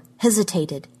door,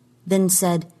 hesitated, then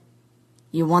said,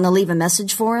 "You want to leave a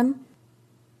message for him?"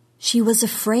 She was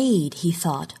afraid, he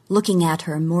thought, looking at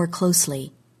her more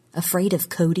closely. Afraid of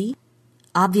Cody?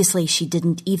 Obviously she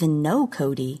didn't even know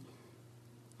Cody.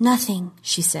 "Nothing,"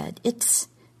 she said. "It's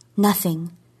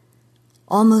nothing."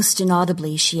 Almost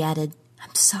inaudibly, she added,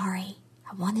 "I'm sorry.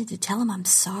 I wanted to tell him I'm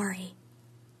sorry."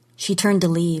 She turned to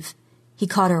leave. He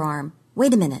caught her arm.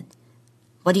 "Wait a minute.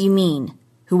 What do you mean?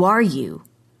 Who are you?"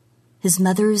 His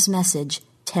mother's message,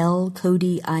 "Tell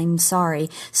Cody I'm sorry,"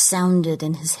 sounded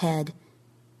in his head.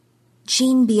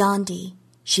 "Jean Biondi,"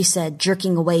 she said,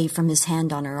 jerking away from his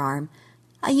hand on her arm.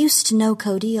 "I used to know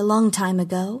Cody a long time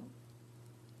ago."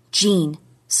 "Jean,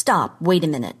 stop. Wait a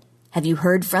minute. Have you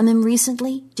heard from him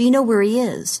recently? Do you know where he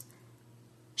is?"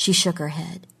 She shook her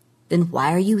head. "Then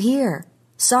why are you here?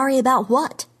 Sorry about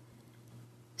what?"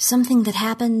 "Something that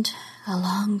happened a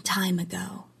long time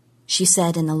ago," she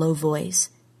said in a low voice,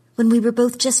 "when we were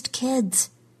both just kids,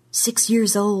 6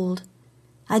 years old.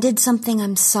 I did something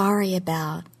I'm sorry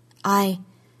about. I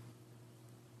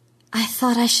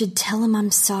thought I should tell him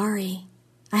I'm sorry.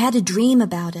 I had a dream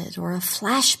about it, or a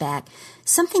flashback,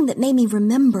 something that made me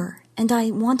remember, and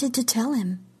I wanted to tell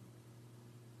him."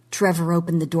 Trevor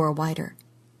opened the door wider.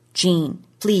 "Jean,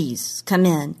 please, come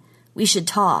in. We should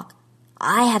talk.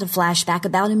 I had a flashback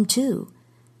about him, too."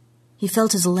 He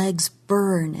felt his legs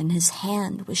burn and his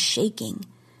hand was shaking.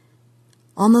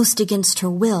 Almost against her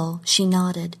will, she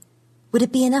nodded. Would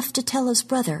it be enough to tell his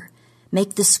brother?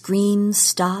 Make the screams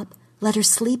stop? Let her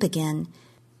sleep again?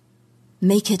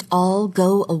 Make it all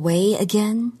go away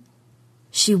again?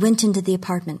 She went into the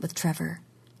apartment with Trevor.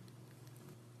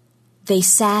 They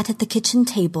sat at the kitchen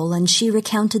table and she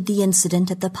recounted the incident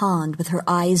at the pond with her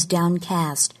eyes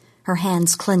downcast, her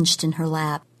hands clenched in her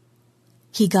lap.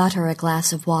 He got her a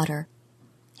glass of water.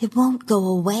 "It won't go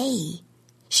away,"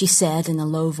 she said in a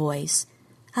low voice.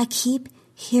 "I keep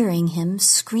hearing him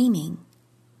screaming."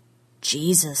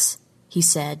 "Jesus," he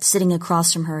said, sitting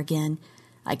across from her again.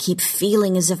 "I keep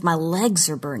feeling as if my legs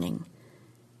are burning."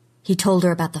 He told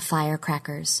her about the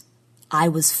firecrackers. "I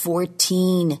was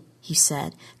 14, he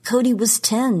said. Cody was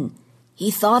 10.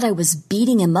 He thought I was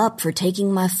beating him up for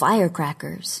taking my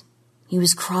firecrackers. He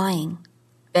was crying,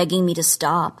 begging me to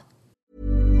stop."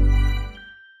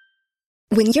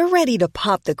 When you're ready to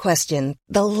pop the question,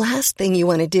 the last thing you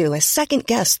want to do is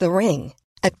second-guess the ring.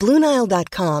 At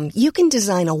BlueNile.com, you can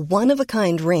design a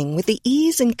one-of-a-kind ring with the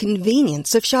ease and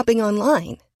convenience of shopping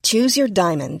online. Choose your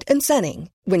diamond and setting.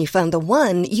 When you find the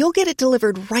one, you'll get it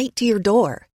delivered right to your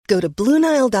door. Go to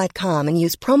BlueNile.com and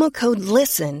use promo code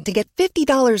LISTEN to get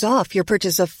 $50 off your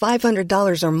purchase of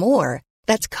 $500 or more.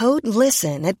 That's code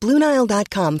LISTEN at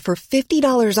BlueNile.com for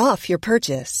 $50 off your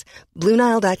purchase.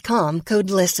 BlueNile.com, code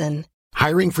LISTEN.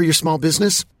 Hiring for your small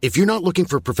business? If you're not looking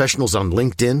for professionals on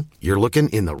LinkedIn, you're looking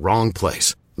in the wrong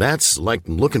place. That's like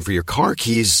looking for your car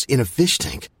keys in a fish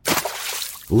tank.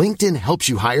 LinkedIn helps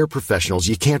you hire professionals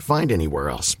you can't find anywhere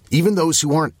else, even those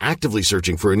who aren't actively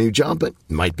searching for a new job but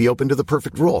might be open to the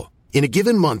perfect role. In a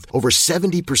given month, over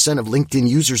 70% of LinkedIn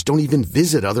users don't even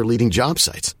visit other leading job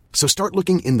sites. So start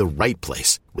looking in the right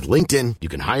place. With LinkedIn, you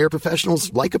can hire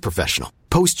professionals like a professional.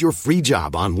 Post your free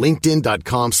job on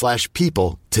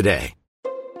linkedin.com/people today.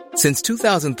 Since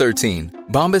 2013,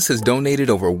 Bombas has donated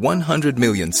over 100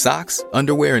 million socks,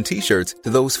 underwear, and T-shirts to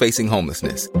those facing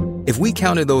homelessness. If we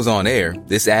counted those on air,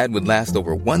 this ad would last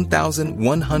over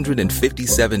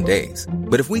 1,157 days.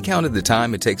 But if we counted the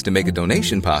time it takes to make a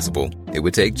donation possible, it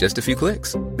would take just a few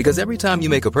clicks. Because every time you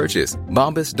make a purchase,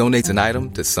 Bombas donates an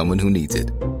item to someone who needs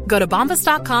it. Go to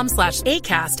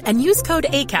bombas.com/ACAST and use code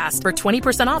ACAST for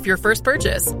 20% off your first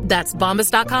purchase. That's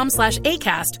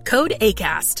bombas.com/ACAST, code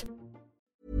ACAST.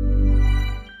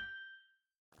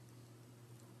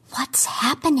 "What's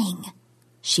happening?"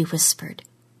 she whispered.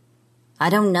 "I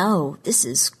don't know. This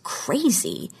is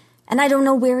crazy. And I don't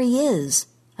know where he is.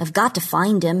 I've got to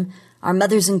find him. Our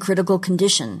mother's in critical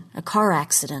condition. A car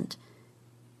accident."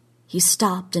 He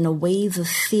stopped and a wave of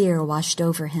fear washed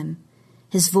over him.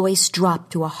 His voice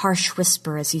dropped to a harsh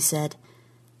whisper as he said,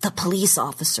 "The police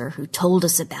officer who told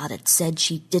us about it said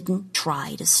she didn't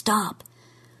try to stop.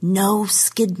 No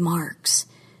skid marks.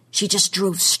 She just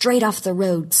drove straight off the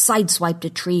road, sideswiped a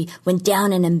tree, went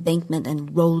down an embankment,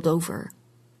 and rolled over.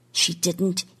 She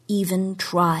didn't even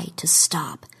try to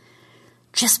stop.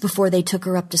 Just before they took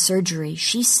her up to surgery,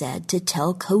 she said to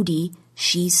tell Cody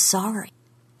she's sorry."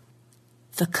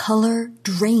 The color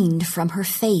drained from her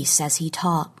face as he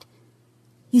talked.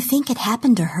 "You think it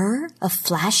happened to her? A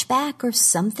flashback or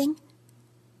something?"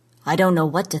 "I don't know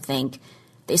what to think.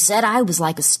 They said I was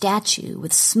like a statue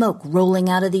with smoke rolling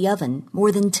out of the oven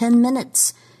more than 10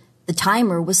 minutes. The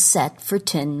timer was set for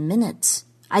 10 minutes.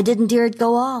 I didn't hear it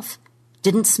go off.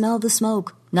 Didn't smell the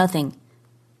smoke. Nothing.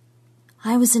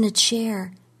 I was in a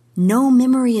chair. No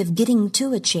memory of getting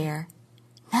to a chair.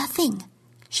 Nothing,"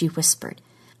 she whispered.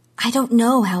 "I don't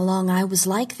know how long I was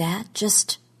like that.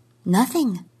 Just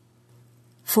nothing."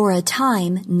 For a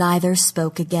time, neither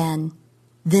spoke again.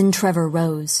 Then Trevor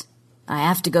rose. "I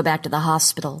have to go back to the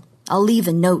hospital. I'll leave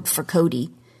a note for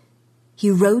Cody." He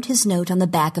wrote his note on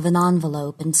the back of an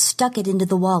envelope and stuck it into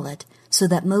the wallet so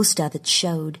that most of it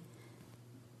showed.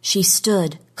 She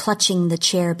stood, clutching the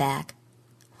chair back.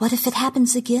 What if it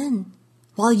happens again?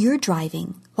 While you're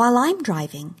driving, while I'm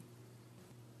driving?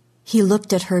 He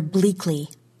looked at her bleakly.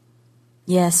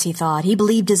 Yes, he thought, he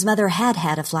believed his mother had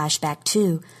had a flashback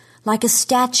too, like a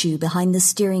statue behind the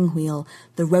steering wheel,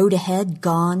 the road ahead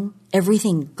gone,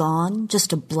 everything gone,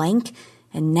 just a blank,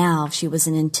 and now she was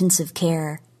in intensive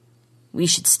care. "We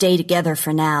should stay together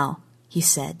for now," he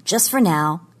said, "just for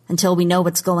now, until we know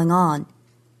what's going on."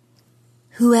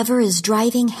 "Whoever is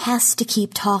driving has to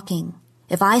keep talking.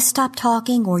 If I stop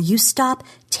talking or you stop,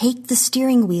 take the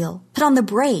steering wheel, put on the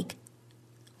brake."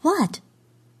 "What?"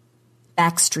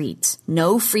 "Back streets,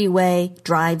 no freeway,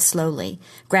 drive slowly.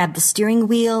 Grab the steering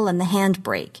wheel and the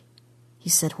handbrake," he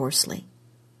said hoarsely.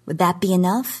 Would that be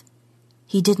enough?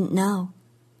 He didn't know.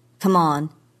 "Come on,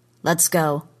 let's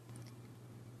go."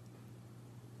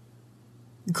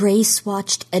 Grace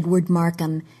watched Edward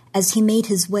Markham as he made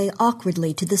his way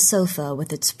awkwardly to the sofa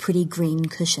with its pretty green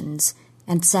cushions,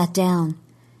 and sat down.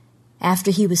 After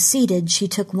he was seated, she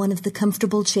took one of the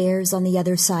comfortable chairs on the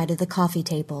other side of the coffee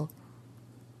table.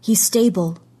 "He's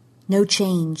stable. No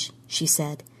change," she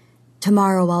said.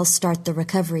 "Tomorrow I'll start the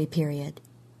recovery period."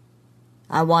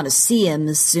 "I want to see him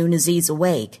as soon as he's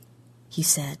awake," he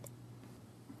said.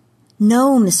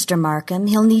 "No, Mr. Markham,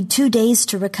 he'll need 2 days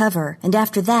to recover, and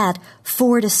after that,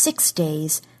 4 to 6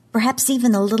 days, perhaps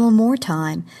even a little more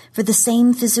time, for the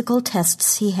same physical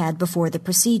tests he had before the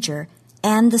procedure,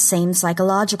 and the same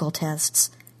psychological tests.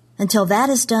 Until that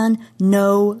is done,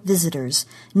 no visitors,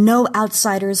 no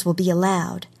outsiders will be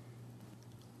allowed."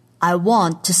 "I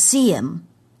want to see him,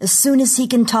 as soon as he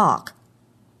can talk."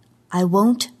 "I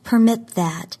won't permit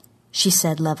that," she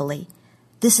said levelly.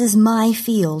 "This is my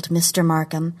field, Mr.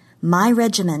 Markham, my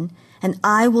regimen, and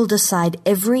I will decide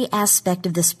every aspect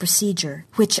of this procedure,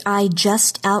 which I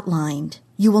just outlined.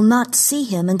 You will not see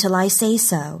him until I say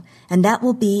so, and that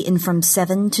will be in from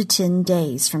 7 to 10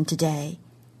 days from today."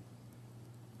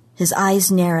 His eyes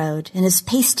narrowed, and his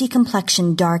pasty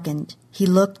complexion darkened. He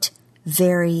looked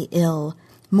very ill,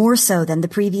 more so than the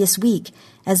previous week,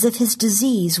 as if his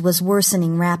disease was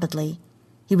worsening rapidly.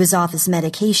 He was off his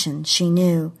medication, she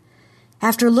knew.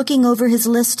 After looking over his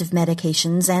list of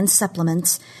medications and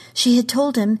supplements, she had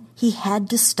told him he had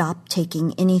to stop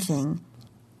taking anything.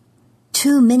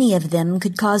 Too many of them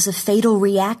could cause a fatal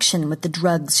reaction with the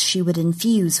drugs she would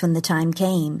infuse when the time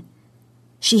came.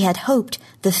 She had hoped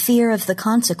the fear of the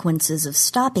consequences of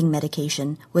stopping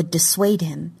medication would dissuade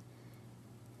him.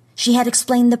 She had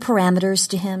explained the parameters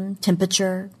to him: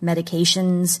 temperature,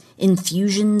 medications,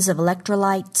 infusions of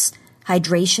electrolytes,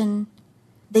 hydration.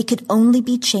 They could only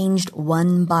be changed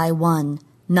one by one,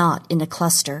 not in a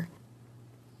cluster.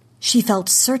 She felt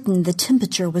certain the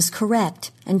temperature was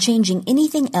correct, and changing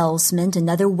anything else meant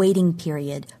another waiting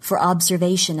period for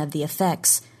observation of the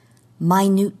effects.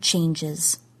 Minute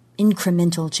changes,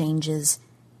 incremental changes.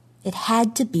 It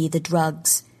had to be the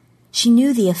drugs. She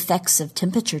knew the effects of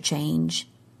temperature change.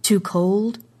 Too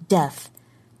cold, death.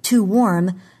 Too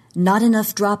warm, not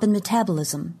enough drop in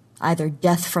metabolism, either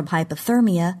death from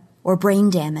hypothermia or brain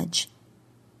damage.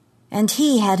 And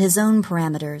he had his own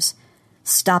parameters.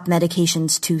 Stop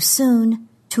medications too soon,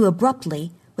 too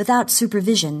abruptly, without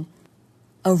supervision.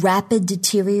 A rapid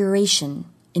deterioration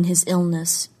in his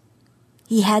illness.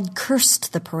 He had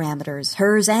cursed the parameters,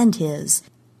 hers and his.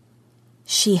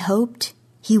 She hoped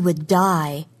he would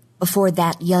die before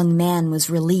that young man was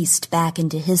released back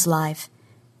into his life.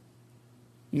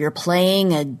 "You're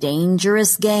playing a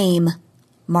dangerous game,"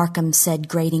 Markham said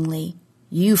gratingly.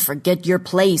 "You forget your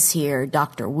place here,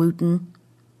 Dr. Wooten."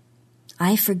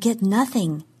 "I forget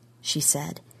nothing," she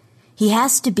said. "He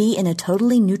has to be in a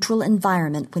totally neutral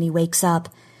environment when he wakes up,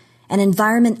 an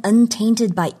environment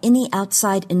untainted by any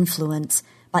outside influence,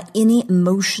 by any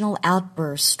emotional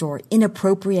outburst or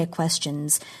inappropriate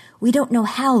questions. We don't know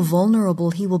how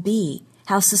vulnerable he will be,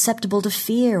 how susceptible to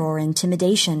fear or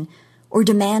intimidation, or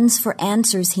demands for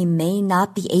answers he may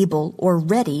not be able or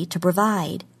ready to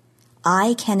provide.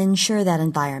 I can ensure that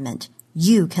environment.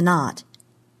 You cannot."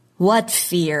 "What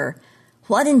fear?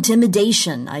 What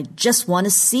intimidation? I just want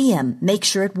to see him, make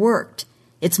sure it worked.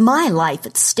 It's my life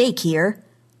at stake here."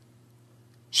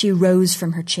 She rose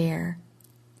from her chair.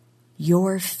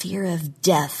 "Your fear of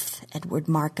death, Edward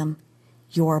Markham.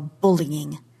 Your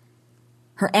bullying."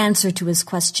 Her answer to his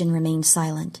question remained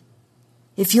silent.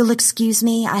 "If you'll excuse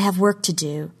me, I have work to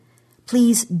do.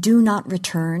 Please do not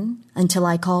return until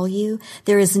I call you.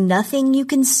 There is nothing you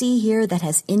can see here that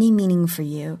has any meaning for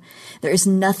you. There is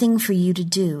nothing for you to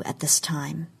do at this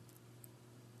time."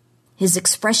 His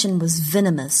expression was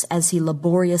venomous as he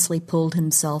laboriously pulled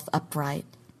himself upright.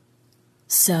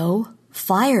 So,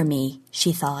 fire me,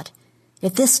 she thought.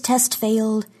 If this test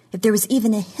failed, if there was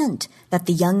even a hint that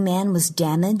the young man was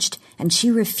damaged and she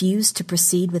refused to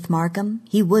proceed with Markham,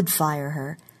 he would fire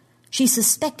her. She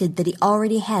suspected that he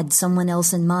already had someone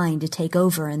else in mind to take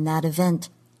over in that event.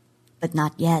 But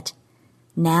not yet.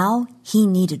 Now he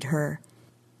needed her.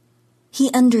 He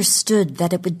understood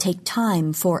that it would take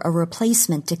time for a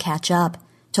replacement to catch up,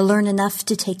 to learn enough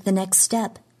to take the next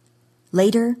step.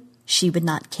 Later, she would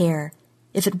not care.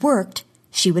 If it worked,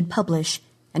 she would publish,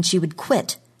 and she would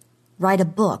quit, write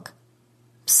a book,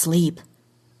 sleep.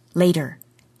 Later,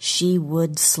 she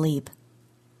would sleep.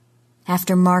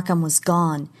 After Markham was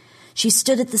gone, she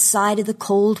stood at the side of the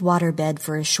cold waterbed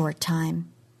for a short time.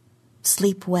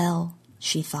 Sleep well,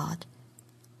 she thought.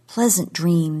 Pleasant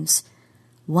dreams.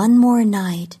 One more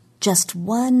night, just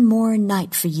one more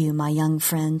night for you, my young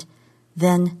friend.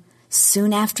 Then,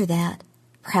 soon after that,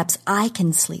 perhaps I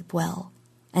can sleep well,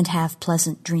 and have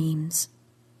pleasant dreams.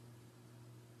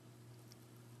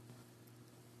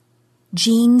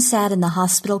 Gene sat in the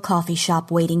hospital coffee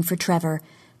shop waiting for Trevor,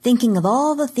 thinking of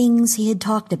all the things he had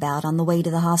talked about on the way to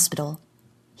the hospital.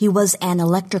 He was an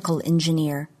electrical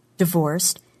engineer,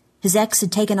 divorced. His ex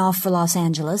had taken off for Los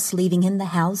Angeles, leaving him the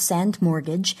house and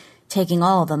mortgage, taking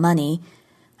all the money.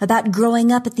 About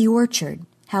growing up at the orchard,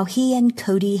 how he and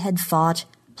Cody had fought,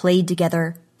 played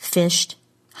together, fished,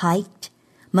 hiked,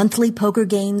 monthly poker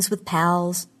games with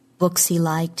pals, books he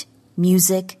liked,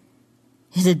 music.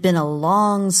 It had been a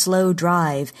long, slow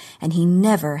drive, and he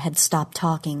never had stopped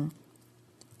talking.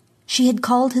 She had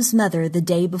called his mother the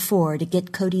day before to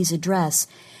get Cody's address,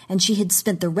 and she had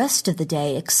spent the rest of the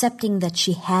day accepting that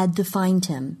she had to find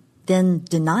him, then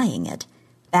denying it,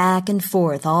 back and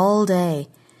forth all day.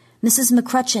 Mrs.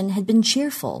 McCrutchen had been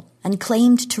cheerful and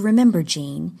claimed to remember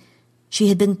Gene. She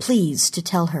had been pleased to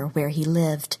tell her where he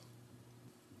lived.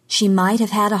 She might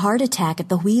have had a heart attack at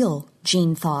the wheel,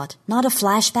 Gene thought, not a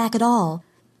flashback at all,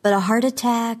 but a heart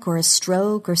attack or a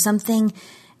stroke or something,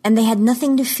 and they had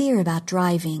nothing to fear about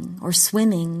driving or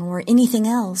swimming or anything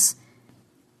else.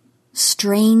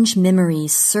 Strange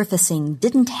memories surfacing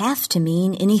didn't have to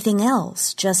mean anything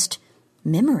else, just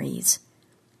memories.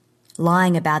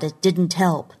 Lying about it didn't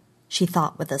help, she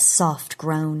thought with a soft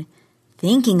groan.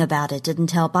 Thinking about it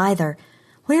didn't help either.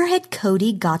 Where had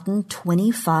Cody gotten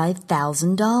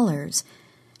 $25,000?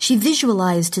 She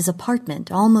visualized his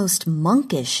apartment, almost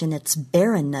monkish in its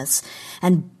barrenness,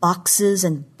 and boxes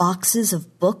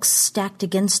of books stacked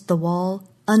against the wall,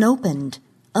 unopened,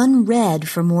 unread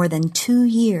for more than 2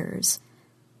 years.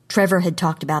 Trevor had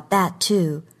talked about that,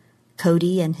 too.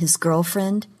 Cody and his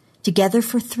girlfriend, together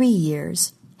for 3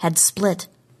 years, had split.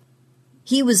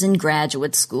 He was in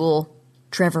graduate school,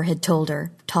 Trevor had told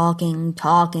her, talking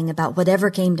about whatever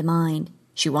came to mind.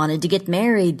 She wanted to get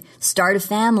married, start a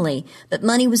family, but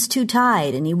money was too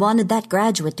tight, and he wanted that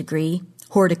graduate degree,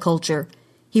 horticulture.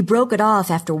 He broke it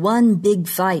off after one big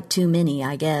fight too many,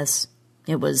 I guess.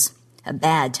 It was a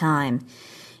bad time.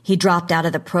 He dropped out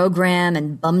of the program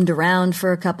and bummed around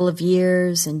for a couple of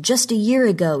years, and just a year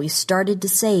ago he started to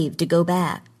save to go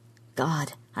back.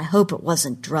 God, I hope it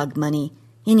wasn't drug money.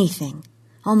 Anything.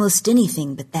 Almost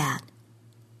anything but that.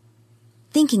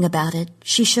 Thinking about it,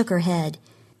 she shook her head.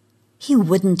 He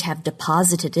wouldn't have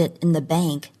deposited it in the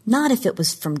bank, not if it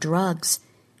was from drugs.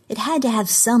 It had to have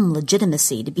some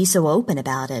legitimacy to be so open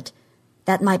about it.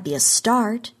 That might be a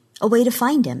start, a way to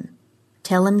find him.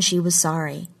 Tell him she was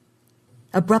sorry.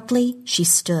 Abruptly, she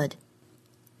stood.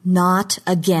 Not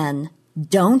again.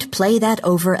 Don't play that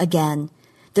over again.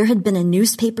 There had been a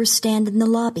newspaper stand in the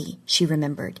lobby, she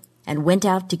remembered, and went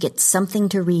out to get something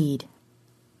to read.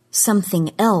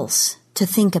 Something else to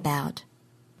think about.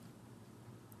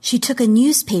 She took a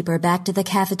newspaper back to the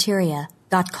cafeteria,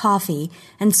 got coffee,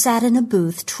 and sat in a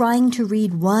booth trying to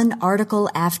read one article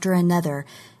after another,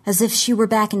 as if she were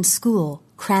back in school,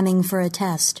 cramming for a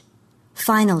test.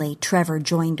 Finally, Trevor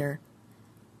joined her.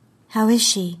 How is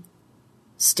she?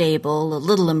 Stable, a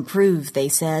little improved, they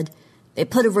said. They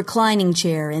put a reclining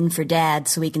chair in for Dad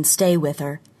so he can stay with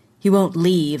her. He won't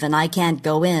leave, and I can't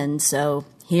go in, so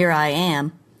here I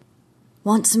am.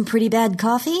 Want some pretty bad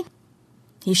coffee?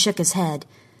 He shook his head,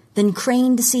 then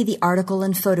craned to see the article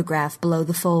and photograph below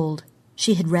the fold.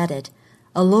 She had read it.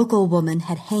 A local woman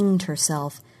had hanged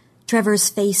herself. Trevor's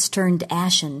face turned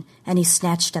ashen, and he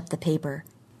snatched up the paper.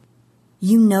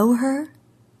 You know her?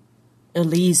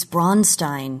 Elise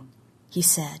Bronstein, he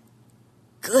said.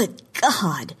 Good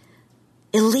God!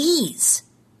 Elise!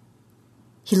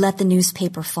 He let the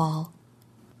newspaper fall.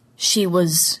 She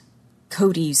was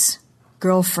Cody's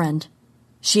girlfriend.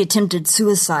 She attempted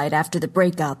suicide after the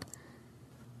breakup.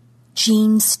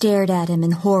 Gene stared at him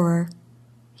in horror.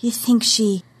 You think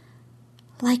she...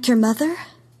 like your mother?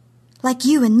 Like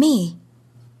you and me?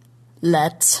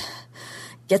 Let's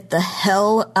get the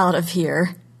hell out of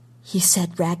here, he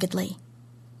said raggedly.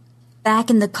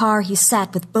 Back in the car he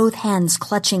sat with both hands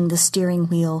clutching the steering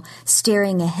wheel,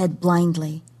 staring ahead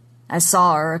blindly. I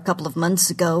saw her a couple of months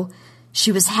ago.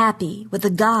 She was happy, with a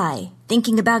guy,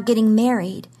 thinking about getting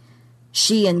married.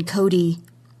 She and Cody,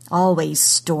 always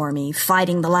stormy,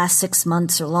 fighting the last 6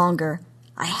 months or longer.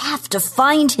 I have to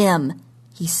find him,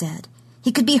 he said.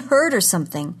 He could be hurt or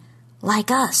something.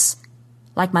 Like us.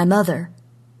 Like my mother.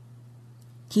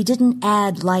 He didn't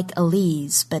add like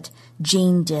Elise, but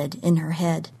Jean did in her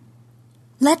head.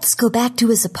 Let's go back to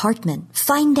his apartment,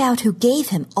 find out who gave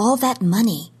him all that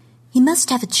money. He must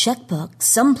have a checkbook,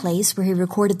 someplace where he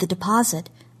recorded the deposit.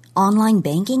 Online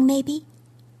banking, maybe?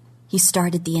 He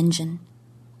started the engine.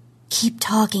 Keep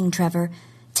talking, Trevor.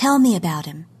 Tell me about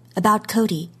him. About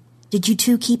Cody. Did you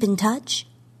two keep in touch?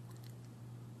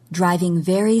 driving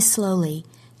very slowly,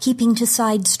 keeping to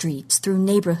side streets through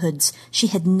neighborhoods she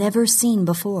had never seen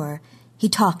before, he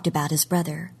talked about his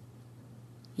brother.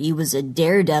 He was a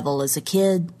daredevil as a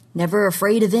kid, never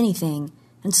afraid of anything,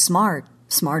 and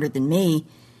smarter than me.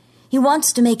 He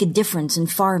wants to make a difference in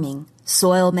farming,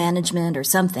 soil management or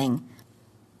something.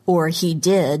 Or he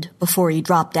did before he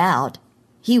dropped out.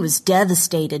 He was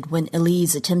devastated when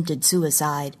Elise attempted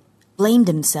suicide, blamed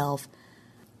himself.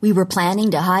 We were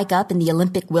planning to hike up in the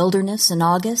Olympic wilderness in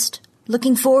August,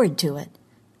 looking forward to it.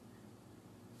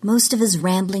 Most of his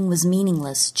rambling was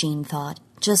meaningless, Jean thought,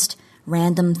 just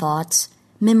random thoughts,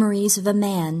 memories of a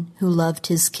man who loved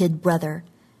his kid brother.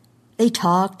 They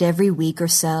talked every week or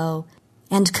so,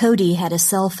 and Cody had a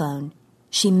cell phone.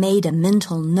 She made a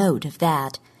mental note of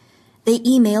that. They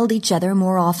emailed each other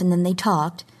more often than they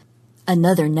talked.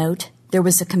 Another note, there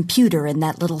was a computer in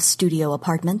that little studio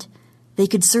apartment. They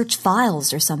could search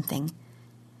files or something.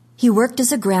 He worked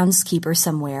as a groundskeeper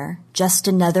somewhere, just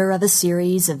another of a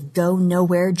series of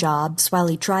go-nowhere jobs while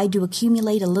he tried to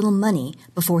accumulate a little money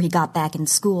before he got back in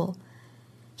school.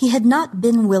 He had not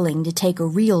been willing to take a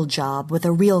real job with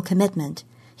a real commitment.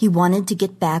 He wanted to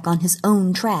get back on his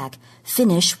own track,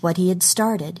 finish what he had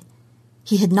started.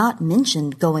 He had not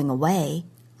mentioned going away,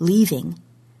 leaving.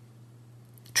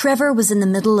 Trevor was in the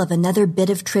middle of another bit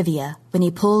of trivia when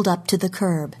he pulled up to the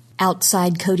curb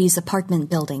outside Cody's apartment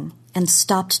building and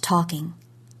stopped talking.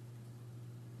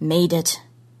 "Made it,"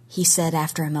 he said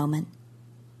after a moment.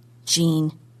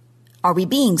 "Jean, are we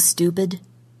being stupid?"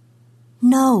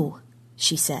 "No,"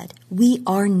 she said. "We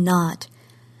are not.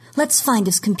 Let's find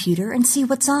his computer and see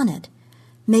what's on it.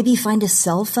 Maybe find his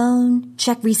cell phone,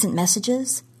 check recent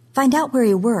messages, find out where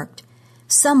he worked.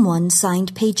 Someone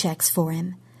signed paychecks for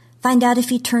him. Find out if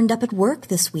he turned up at work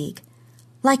this week.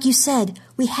 Like you said,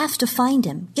 we have to find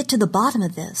him, get to the bottom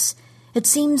of this. It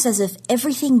seems as if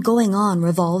everything going on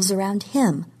revolves around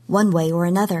him, one way or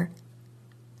another."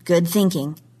 "Good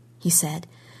thinking," he said.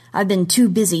 "I've been too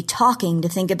busy talking to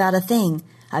think about a thing.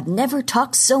 I've never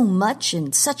talked so much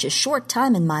in such a short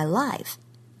time in my life.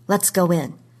 Let's go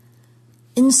in."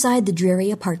 Inside the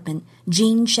dreary apartment,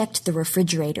 Jean checked the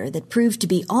refrigerator that proved to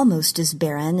be almost as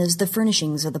barren as the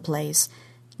furnishings of the place.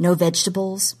 No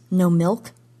vegetables, no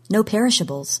milk, no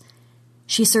perishables.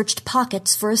 She searched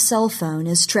pockets for a cell phone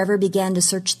as Trevor began to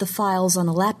search the files on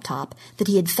a laptop that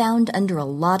he had found under a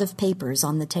lot of papers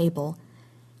on the table.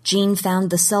 Jean found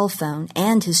the cell phone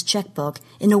and his checkbook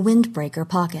in a windbreaker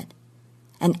pocket.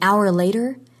 An hour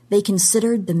later, they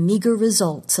considered the meager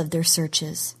results of their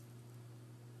searches.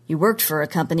 "You worked for a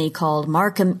company called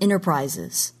Markham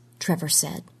Enterprises," Trevor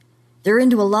said. "They're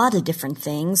into a lot of different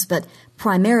things, but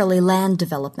primarily land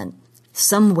development.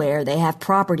 Somewhere they have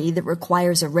property that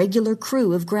requires a regular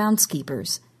crew of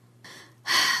groundskeepers."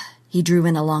 He drew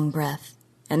in a long breath.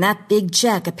 "And that big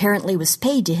check apparently was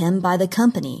paid to him by the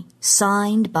company,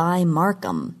 signed by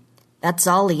Markham. That's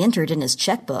all he entered in his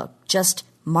checkbook, just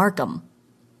Markham."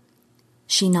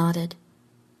 She nodded.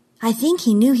 "I think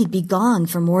he knew he'd be gone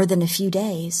for more than a few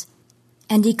days.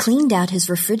 And he cleaned out his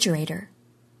refrigerator."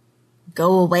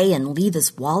 "Go away and leave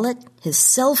his wallet, his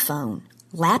cell phone,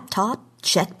 laptop,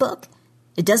 checkbook?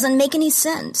 It doesn't make any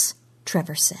sense,"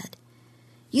 Trevor said.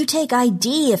 "You take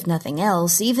ID if nothing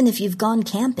else, even if you've gone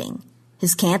camping.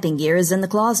 His camping gear is in the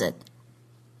closet."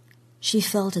 She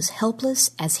felt as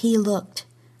helpless as he looked.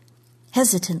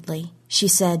 Hesitantly, she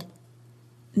said,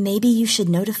 "Maybe you should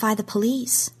notify the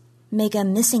police. Make a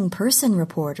missing person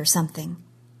report or something."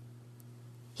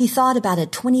 He thought about a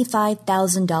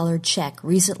 $25,000 check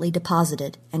recently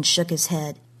deposited and shook his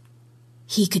head.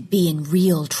 He could be in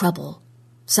real trouble,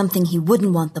 something he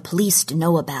wouldn't want the police to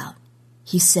know about,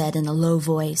 he said in a low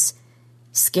voice.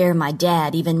 "Scare my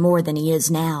dad even more than he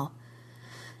is now.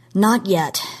 Not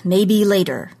yet, maybe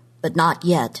later, but not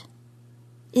yet."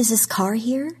 "Is his car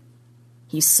here?"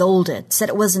 "He sold it, said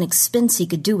it was an expense he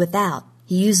could do without.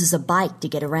 He uses a bike to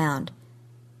get around."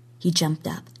 He jumped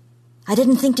up. "I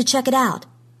didn't think to check it out.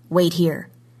 Wait here."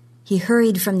 He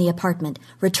hurried from the apartment,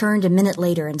 returned a minute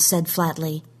later, and said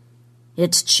flatly,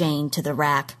 "It's chained to the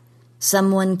rack.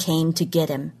 Someone came to get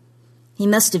him. He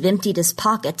must have emptied his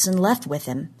pockets and left with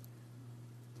him."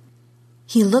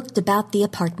 He looked about the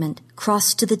apartment,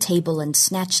 crossed to the table, and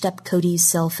snatched up Cody's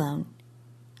cell phone.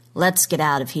 "Let's get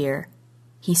out of here,"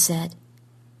 he said.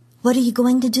 "What are you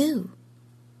going to do?"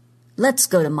 "Let's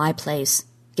go to my place.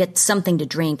 Get something to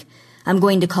drink. I'm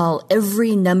going to call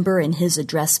every number in his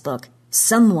address book.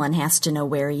 Someone has to know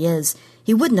where he is.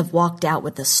 He wouldn't have walked out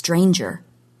with a stranger."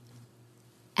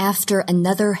 After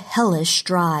another hellish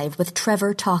drive with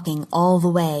Trevor talking all the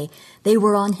way, they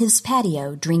were on his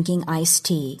patio drinking iced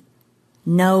tea.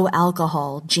 No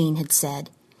alcohol, Jean had said.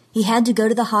 He had to go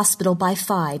to the hospital by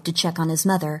 5 to check on his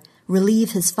mother,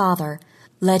 relieve his father,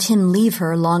 let him leave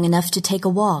her long enough to take a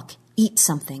walk, eat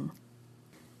something.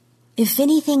 "If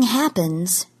anything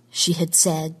happens," she had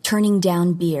said, turning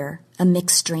down beer, a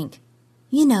mixed drink,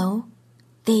 "you know,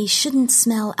 they shouldn't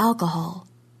smell alcohol."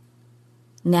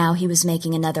 Now he was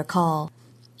making another call.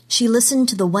 She listened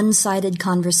to the one-sided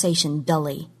conversation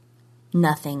dully.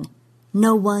 Nothing.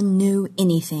 No one knew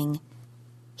anything.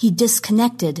 He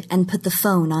disconnected and put the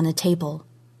phone on a table.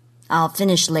 "I'll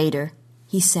finish later,"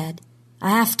 he said.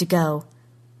 "I have to go.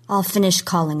 I'll finish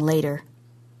calling later."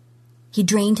 He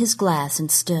drained his glass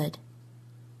and stood.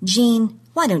 "Jean,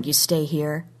 why don't you stay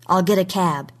here? I'll get a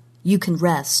cab. You can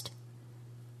rest."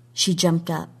 She jumped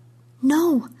up.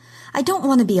 "No, I don't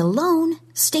want to be alone.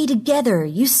 Stay together.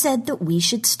 You said that we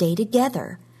should stay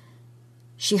together."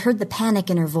 She heard the panic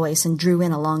in her voice and drew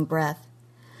in a long breath.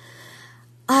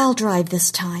 "I'll drive this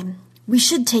time. We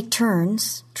should take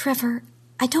turns. Trevor,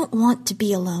 I don't want to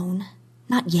be alone.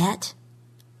 Not yet."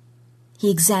 He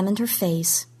examined her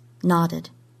face, nodded.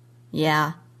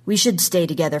 "Yeah, we should stay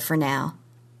together for now.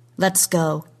 Let's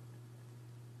go."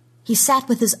 He sat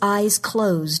with his eyes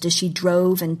closed as she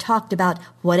drove and talked about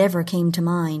whatever came to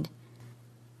mind.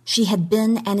 She had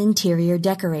been an interior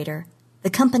decorator. The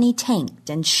company tanked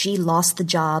and she lost the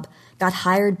job, got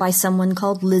hired by someone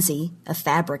called Lizzie, a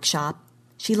fabric shop.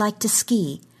 She liked to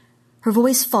ski. Her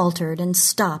voice faltered and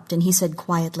stopped, and he said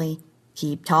quietly,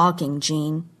 "Keep talking,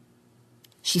 Jean."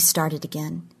 She started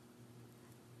again.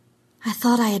 "I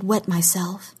thought I had wet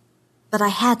myself, but I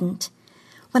hadn't.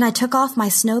 When I took off my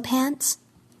snow pants,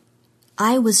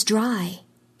 I was dry.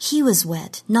 He was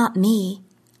wet, not me,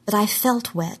 but I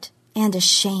felt wet and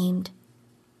ashamed."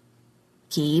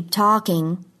 "Keep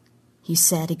talking," he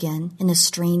said again in a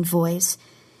strained voice.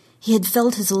 He had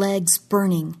felt his legs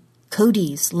burning,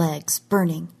 Cody's legs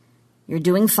burning. "You're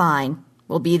doing fine.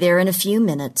 We'll be there in a few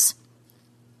minutes."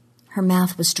 Her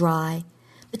mouth was dry,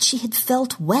 but she had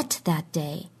felt wet that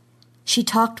day. She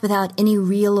talked without any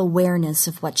real awareness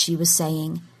of what she was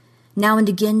saying. Now and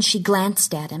again she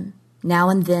glanced at him, now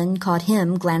and then caught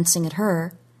him glancing at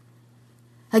her.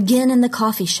 Again in the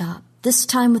coffee shop, this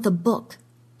time with a book.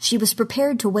 She was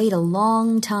prepared to wait a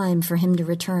long time for him to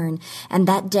return, and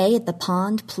that day at the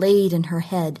pond played in her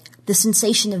head, the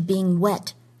sensation of being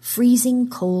wet, freezing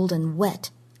cold and wet,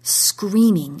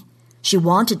 screaming. She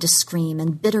wanted to scream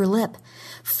and bit her lip,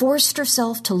 forced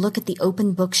herself to look at the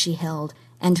open book she held,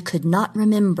 and could not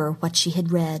remember what she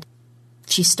had read.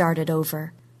 She started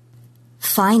over.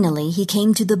 Finally, he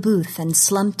came to the booth and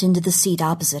slumped into the seat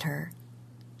opposite her.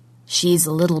 "She's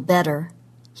a little better,"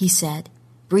 he said,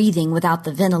 breathing without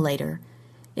the ventilator.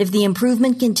 "If the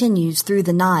improvement continues through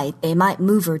the night, they might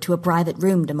move her to a private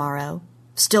room tomorrow.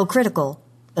 Still critical,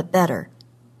 but better."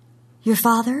 "Your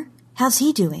father? How's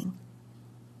he doing?"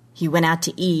 "He went out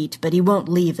to eat, but he won't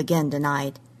leave again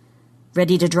tonight.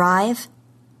 Ready to drive?"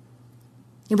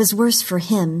 It was worse for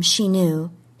him, she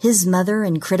knew. His mother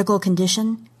in critical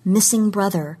condition, missing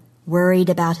brother, worried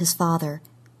about his father.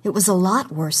 It was a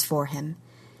lot worse for him.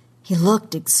 He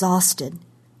looked exhausted.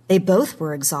 They both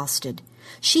were exhausted.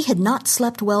 She had not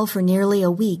slept well for nearly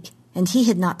a week, and he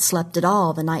had not slept at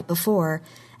all the night before,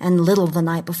 and little the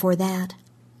night before that.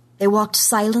 They walked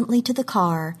silently to the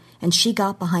car, and she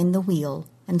got behind the wheel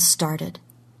and started.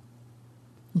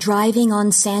 Driving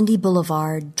on Sandy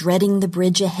Boulevard, dreading the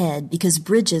bridge ahead because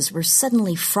bridges were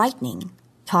suddenly frightening,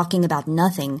 talking about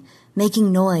nothing,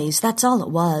 making noise, that's all it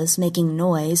was, making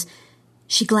noise.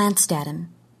 She glanced at him.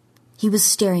 He was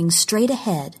staring straight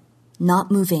ahead,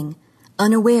 not moving,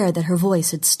 unaware that her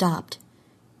voice had stopped.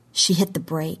 She hit the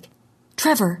brake.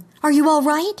 "Trevor, are you all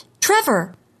right?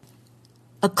 Trevor!"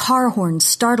 A car horn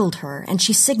startled her, and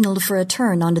she signaled for a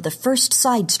turn onto the first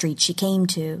side street she came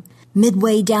to.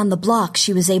 Midway down the block,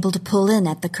 she was able to pull in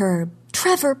at the curb.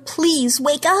 "Trevor, please,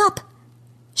 wake up!"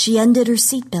 She undid her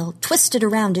seatbelt, twisted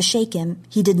around to shake him.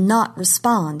 He did not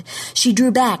respond. She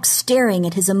drew back, staring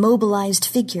at his immobilized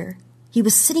figure. He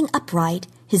was sitting upright,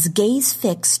 his gaze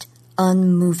fixed,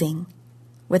 unmoving.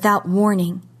 Without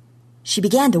warning, she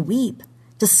began to weep,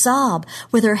 to sob,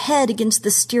 with her head against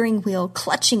the steering wheel,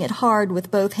 clutching it hard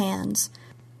with both hands.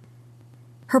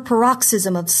 Her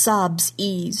paroxysm of sobs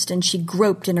eased, and she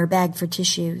groped in her bag for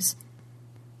tissues.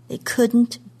 They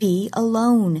couldn't be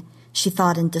alone, she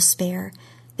thought in despair.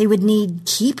 They would need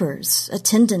keepers,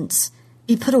 attendants,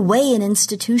 be put away in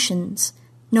institutions.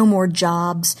 No more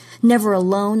jobs, never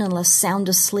alone unless sound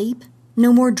asleep.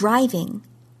 No more driving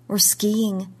or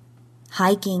skiing,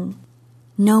 hiking.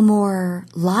 No more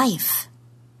life.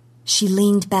 She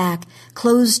leaned back,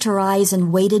 closed her eyes,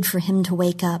 and waited for him to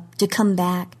wake up, to come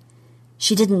back.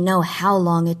 She didn't know how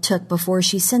long it took before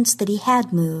she sensed that he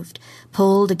had moved,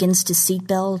 pulled against his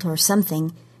seatbelt or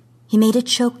something. He made a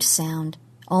choked sound,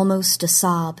 almost a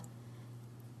sob.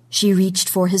 She reached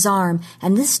for his arm,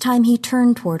 and this time he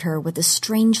turned toward her with a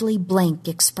strangely blank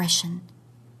expression.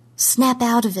 "Snap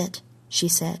out of it," she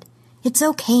said. "It's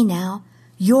okay now.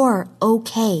 You're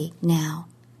okay now."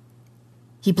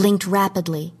 He blinked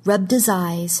rapidly, rubbed his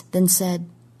eyes, then said,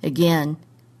 "Again.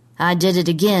 I did it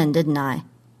again, didn't I?"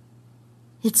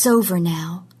 "It's over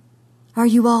now. Are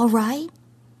you all right?"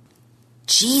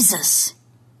 "Jesus,"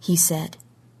 he said.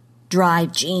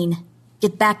 "Drive, Jean.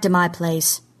 Get back to my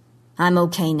place. I'm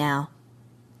okay now."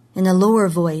 In a lower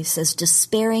voice, as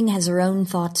despairing as her own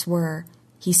thoughts were,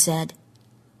 he said,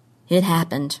 "It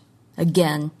happened.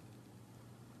 Again."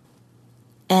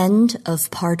 End of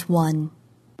Part 1.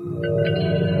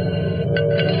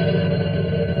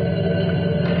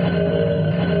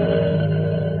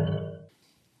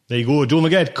 There you go. Don't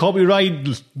forget,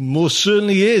 copyright most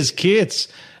certainly is Kate's.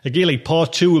 Again, like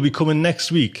Part 2 will be coming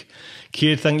next week.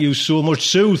 Kate, thank you so much.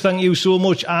 Sue, thank you so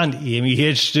much. And Amy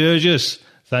H. Sturgis,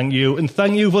 thank you. And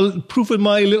thank you for proofing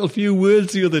my little few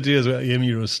words the other day as well. Amy,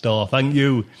 you're a star. Thank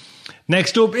you.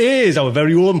 Next up is our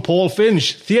very own Paul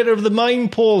Finch. Theatre of the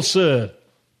Mind, Paul, sir.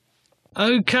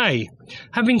 Okay.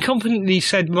 Having confidently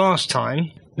said last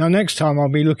time... Now, next time I'll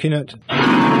be looking at...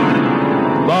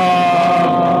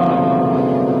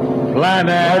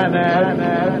 Planet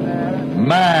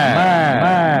Man.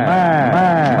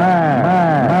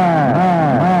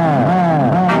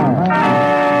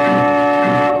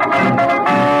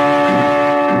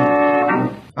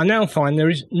 I now find there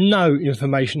is no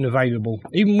information available.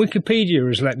 Even Wikipedia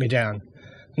has let me down.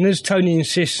 And as Tony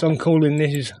insists on calling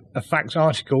this a fact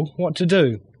article, what to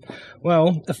do?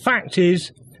 Well, the fact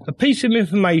is a piece of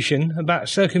information about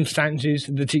circumstances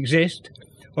that exist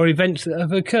or events that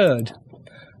have occurred.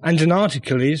 And an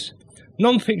article is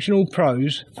non-fictional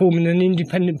prose forming an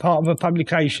independent part of a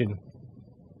publication.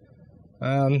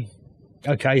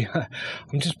 Okay,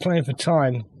 I'm just playing for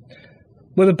time.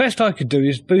 Well, the best I could do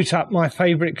is boot up my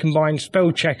favourite combined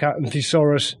spell checker and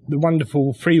thesaurus, the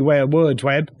wonderful freeware word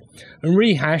web, and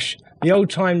rehash the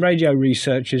old-time radio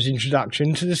researcher's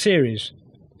introduction to the series.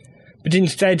 But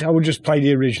instead, I will just play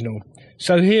the original.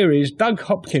 So here is Doug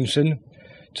Hopkinson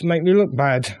to make me look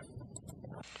bad.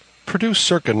 Produced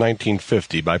circa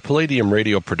 1950 by Palladium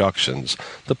Radio Productions,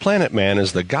 The Planet Man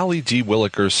is the Golly G.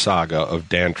 Willikers saga of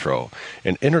Dantro,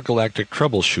 an intergalactic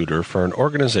troubleshooter for an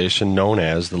organization known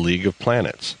as the League of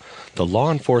Planets, the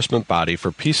law enforcement body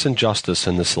for peace and justice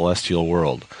in the celestial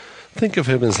world. Think of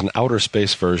him as an outer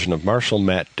space version of Marshal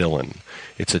Matt Dillon.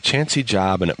 It's a chancy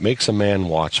job and it makes a man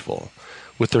watchful.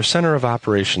 With their center of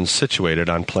operations situated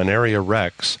on Planaria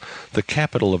Rex, the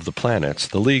capital of the planets,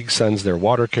 the League sends their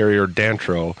water carrier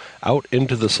Dantro out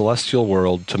into the celestial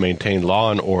world to maintain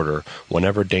law and order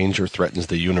whenever danger threatens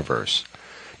the universe.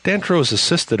 Dantro is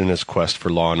assisted in his quest for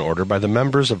law and order by the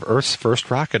members of Earth's first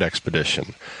rocket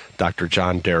expedition, Dr.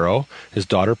 John Darrow, his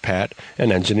daughter Pat,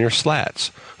 and Engineer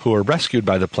Slats, who are rescued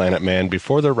by the Planet Man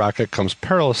before their rocket comes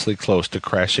perilously close to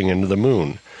crashing into the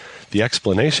moon. The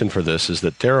explanation for this is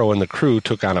that Darrow and the crew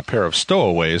took on a pair of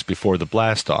stowaways before the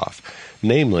blast-off,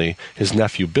 namely his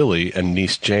nephew Billy and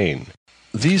niece Jane.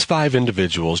 These 5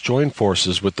 individuals join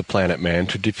forces with the Planet Man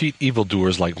to defeat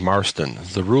evildoers like Marston,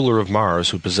 the ruler of Mars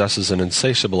who possesses an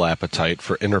insatiable appetite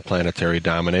for interplanetary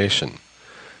domination.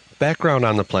 Background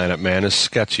on the Planet Man is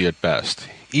sketchy at best.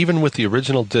 Even with the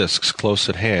original discs close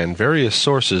at hand, various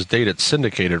sources date its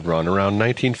syndicated run around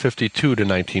 1952 to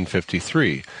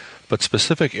 1953, but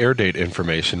specific airdate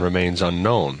information remains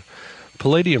unknown.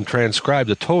 Palladium transcribed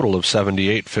a total of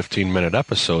 78 15-minute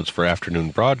episodes for afternoon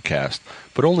broadcast,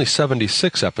 but only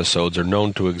 76 episodes are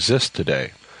known to exist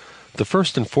today. The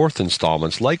first and fourth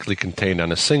installments, likely contained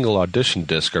on a single audition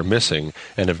disc, are missing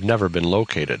and have never been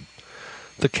located.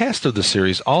 The cast of the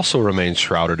series also remains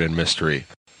shrouded in mystery.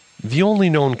 The only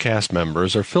known cast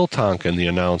members are Phil Tonkin, the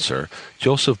announcer,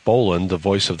 Joseph Boland, the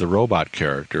voice of the robot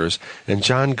characters, and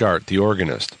John Gart, the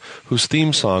organist, whose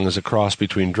theme song is a cross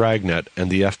between Dragnet and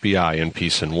the FBI in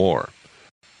Peace and War.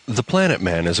 The Planet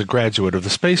Man is a graduate of the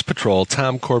Space Patrol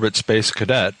Tom Corbett Space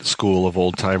Cadet School of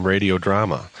Old-Time Radio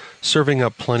Drama, serving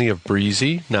up plenty of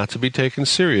breezy,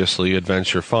 not-to-be-taken-seriously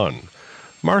adventure fun.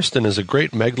 Marston is a great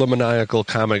megalomaniacal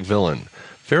comic villain,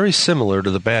 very similar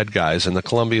to the bad guys in the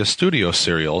Columbia Studio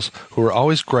serials who are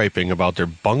always griping about their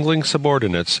bungling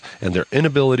subordinates and their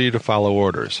inability to follow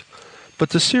orders. But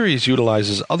the series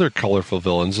utilizes other colorful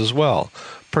villains as well,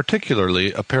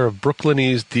 particularly a pair of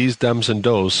Brooklynese D's, Dems, and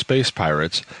Does space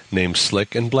pirates named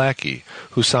Slick and Blackie,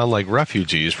 who sound like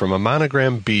refugees from a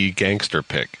Monogram B gangster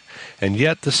pick. and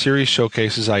yet the series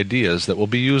showcases ideas that will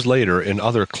be used later in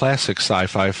other classic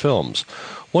sci-fi films.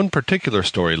 One particular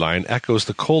storyline echoes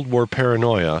the Cold War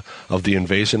paranoia of the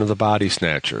invasion of the Body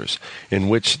Snatchers, in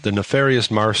which the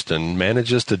nefarious Marston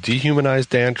manages to dehumanize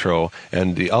Dantro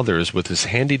and the others with his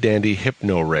handy-dandy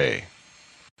hypno-ray.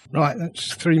 Right,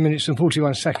 that's 3 minutes and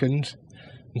 41 seconds.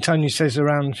 And Tony says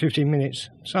around 15 minutes.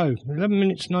 So, 11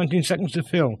 minutes, 19 seconds to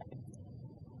fill.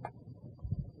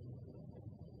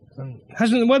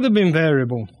 Hasn't the weather been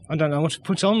variable? I don't know what to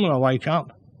put on when I wake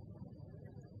up.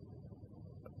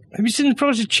 Have you seen the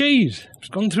price of cheese? It's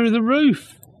gone through the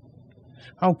roof.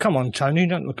 Oh, come on, Tony,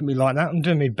 don't look at me like that. I'm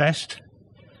doing my best.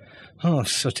 Oh,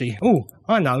 sooty. Oh,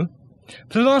 I know.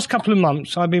 For the last couple of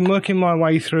months, I've been working my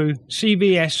way through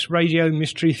CBS Radio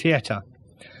Mystery Theatre.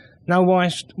 Now,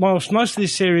 whilst most of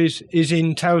this series is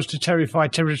in Tales to Terrify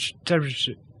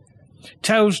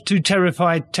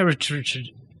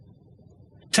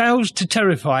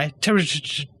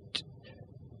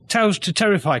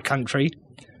country,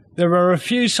 there are a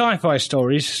few sci-fi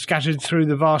stories scattered through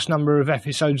the vast number of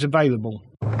episodes available.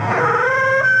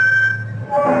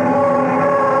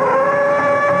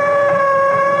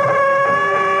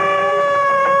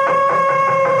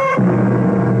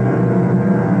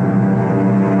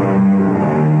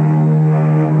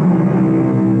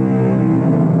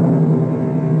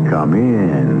 Come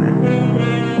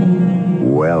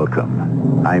in.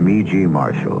 Welcome. I'm E.G.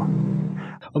 Marshall.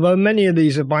 Although many of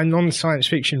these are by non-science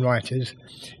fiction writers,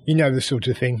 you know the sort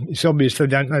of thing. It's obvious they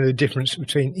don't know the difference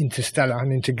between interstellar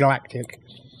and intergalactic.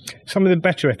 Some of the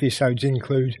better episodes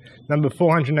include number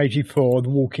 484, The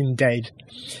Walking Dead,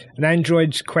 an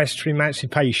android's quest for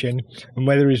emancipation and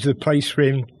where there is a place for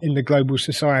him in the global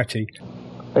society.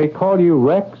 They call you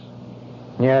Rex?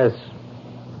 Yes.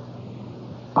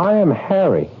 I am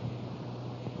Harry.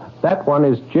 That one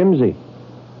is Jimsy.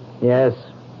 Yes.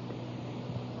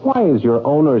 Why is your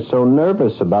owner so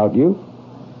nervous about you?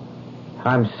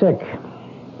 I'm sick.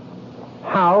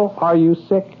 How are you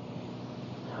sick?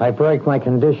 I break my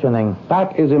conditioning.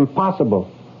 That is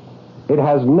impossible. It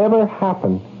has never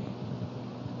happened.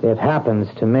 It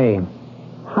happens to me.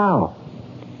 How?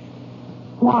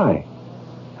 Why?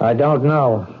 I don't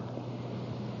know.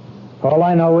 All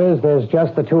I know is there's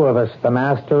just the two of us, the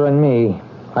master and me.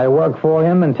 I work for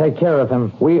him and take care of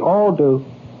him. We all do.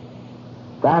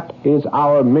 That is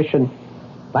our mission.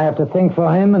 I have to think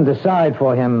for him and decide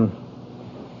for him.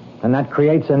 And that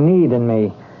creates a need in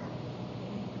me.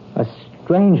 A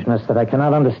strangeness that I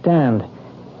cannot understand.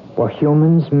 Were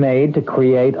humans made to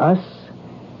create us?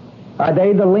 Are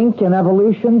they the link in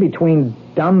evolution between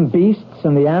dumb beasts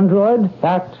and the android?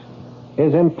 That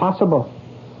is impossible.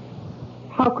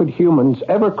 How could humans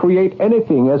ever create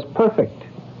anything as perfect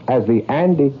as the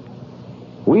Andy?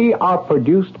 We are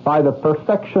produced by the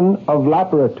perfection of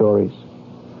laboratories.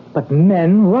 But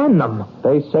men run them.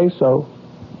 They say so.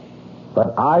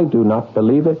 But I do not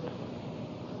believe it.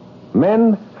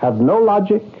 Men have no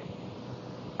logic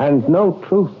and no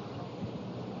truth.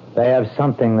 They have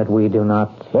something that we do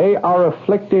not. They are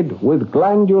afflicted with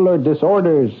glandular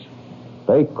disorders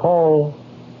they call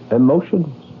emotions.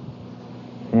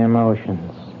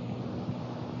 Emotions.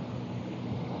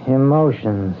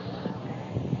 Emotions.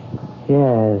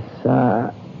 Yes,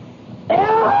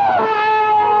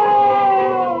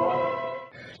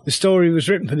 The story was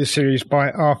written for the series by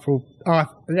Alfred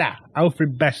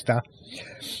Bester,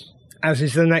 as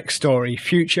is the next story,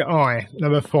 Future I,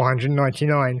 number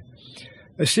 499.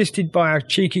 Assisted by a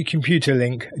cheeky computer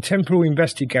link, a temporal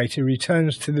investigator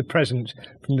returns to the present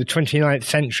from the 29th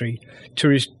century to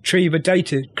retrieve a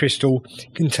data crystal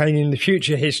containing the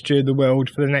future history of the world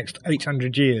for the next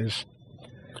 800 years.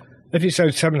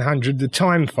 Episode 700, The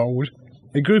Timefold.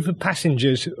 A group of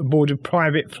passengers aboard a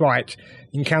private flight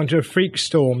encounter a freak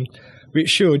storm which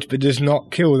should but does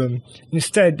not kill them.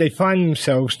 Instead, they find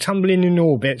themselves tumbling in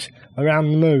orbit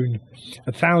around the moon,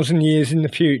 1,000 years in the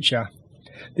future.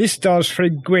 This stars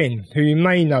Fred Gwynne, who you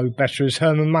may know better as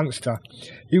Herman Munster.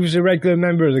 He was a regular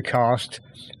member of the cast,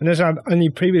 and as I've only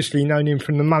previously known him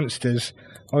from the Munsters,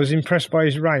 I was impressed by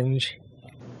his range.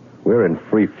 We're in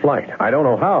free flight. I don't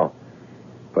know how.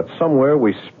 But somewhere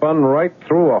we spun right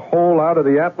through a hole out of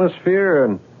the atmosphere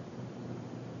and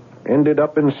ended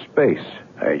up in space.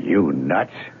 Are you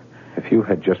nuts? If you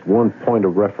had just one point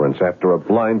of reference after a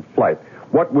blind flight,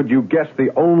 what would you guess the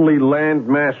only land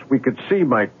mass we could see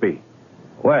might be?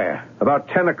 Where? About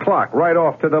 10 o'clock, right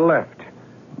off to the left.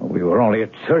 We were only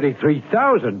at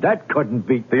 33,000. That couldn't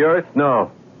be... The Earth?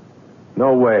 No.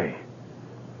 No way.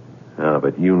 Ah,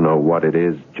 but you know what it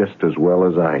is just as well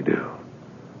as I do.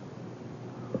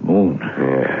 The moon.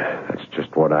 Yeah, that's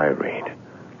just what I read.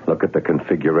 Look at the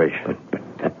configuration. But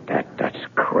that's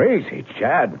crazy,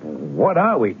 Chad. What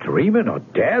are we, dreaming or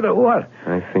dead or what?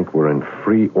 I think we're in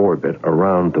free orbit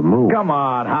around the moon. Come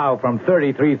on, how? From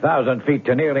 33,000 feet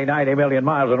to nearly 90 million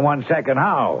miles in 1 second,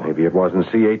 how? Maybe it wasn't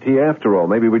CAT after all.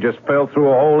 Maybe we just fell through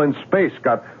a hole in space,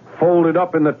 got folded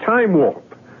up in the time warp.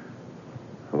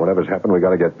 Whatever's happened, we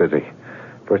got to get busy.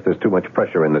 First, there's too much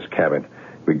pressure in this cabin.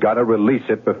 We got to release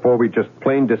it before we just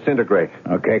plain disintegrate.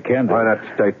 Okay, Ken. Why not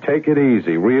take it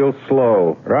easy, real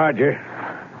slow. Roger.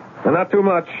 And not too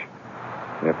much.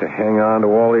 We have to hang on to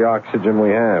all the oxygen we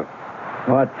have.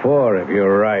 What for, if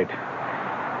you're right?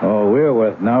 All we're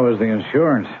with now is the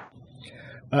insurance.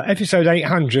 Episode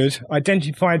 800,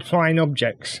 Identified Flying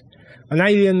Objects. An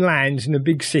alien lands in a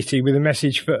big city with a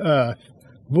message for Earth.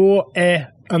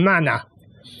 Vor-e-Amana.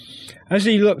 As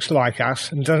he looks like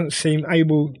us and doesn't seem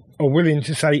able or willing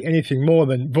to say anything more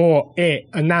than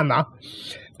Vor-e-Anama,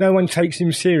 no one takes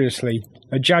him seriously.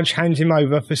 A judge hands him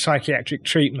over for psychiatric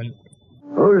treatment.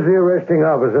 Who's the arresting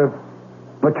officer?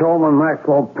 Patrolman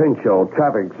Maxwell Pinchot,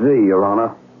 Traffic Z, Your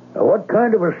Honor. What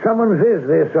kind of a summons is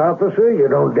this, officer? You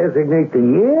don't designate the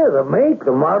year, the make,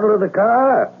 the model of the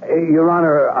car? Your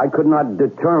Honor, I could not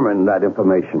determine that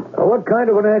information. What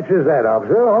kind of an answer is that,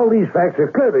 officer? All these facts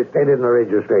are clearly stated in the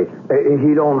registration.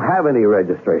 He don't have any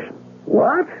registration.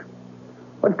 What?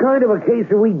 What kind of a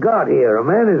case have we got here? A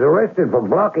man is arrested for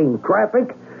blocking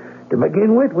traffic? To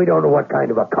begin with, we don't know what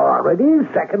kind of a car it is.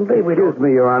 Secondly, we don't... Excuse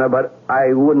me, Your Honor, but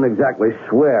I wouldn't exactly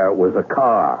swear it was a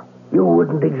car. You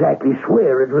wouldn't exactly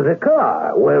swear it was a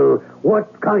car. Well,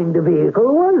 what kind of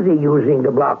vehicle was he using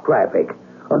to block traffic?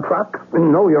 A truck?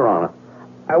 No, Your Honor.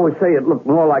 I would say it looked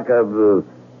more like a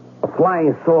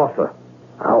flying saucer.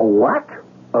 A what?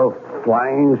 A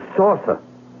flying saucer.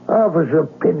 Officer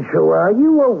Pinchot, are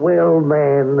you a well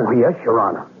man? Oh, yes, Your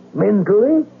Honor.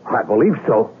 Mentally? I believe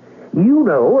so. You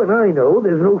know, and I know,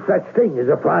 there's no such thing as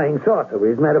a flying saucer,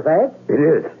 isn't that a fact? It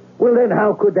is. Well, then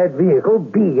how could that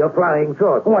vehicle be a flying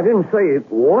saucer? Oh, I didn't say it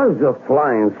was a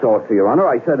flying saucer, Your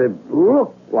Honor. I said it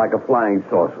looked like a flying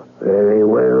saucer. Very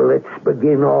well, let's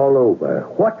begin all over.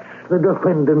 What's the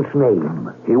defendant's name?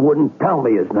 He wouldn't tell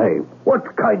me his name. What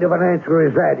kind of an answer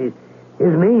is that?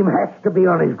 His name has to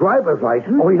be on his driver's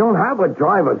license. Oh, he don't have a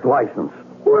driver's license.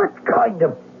 What kind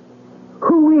of...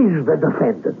 Who is the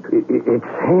defendant? It's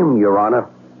him, Your Honor.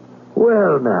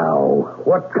 Well, now,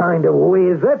 what kind of way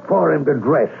is that for him to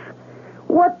dress?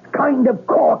 What kind of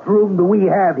courtroom do we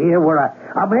have here where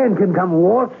a man can come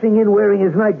waltzing in wearing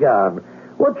his nightgown?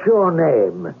 What's your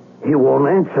name? He won't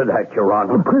answer that, Your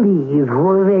Honor. Please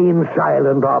remain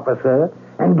silent, officer,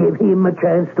 and give him a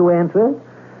chance to answer.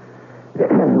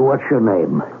 What's your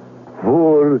name?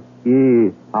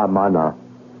 Vor-e-Amana.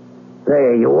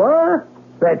 There you are.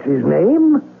 That's his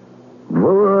name.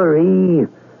 Vor-e-Amana.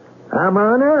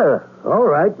 All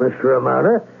right, Mr.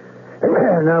 Amana.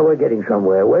 Now we're getting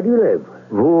somewhere. Where do you live?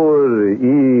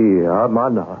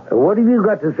 Vor-e-Amana. What have you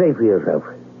got to say for yourself?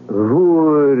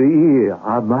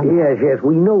 Vor-e-Amana. Yes,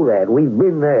 we know that. We've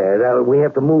been there. Now, we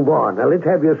have to move on. Now, let's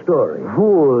have your story.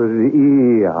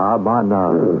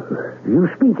 Vor-e-Amana. You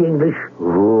speak English?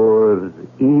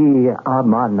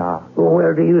 Vor-e-Amana.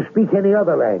 Well, do you speak any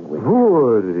other language?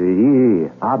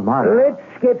 Vor-e-Amana. Let's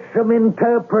get some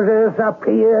interpreters up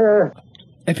here.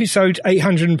 Episode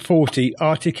 840,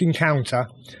 Arctic Encounter.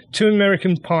 2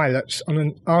 American pilots on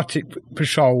an Arctic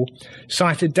patrol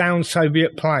sight a downed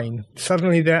Soviet plane.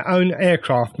 Suddenly their own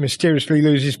aircraft mysteriously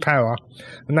loses power,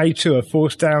 and they too are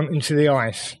forced down into the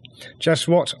ice. Just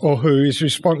what or who is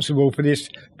responsible for this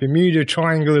Bermuda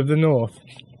Triangle of the North?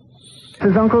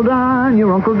 This is Uncle Don,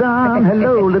 your Uncle Don.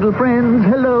 Hello, little friends,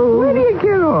 hello. Where do you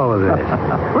get all of this?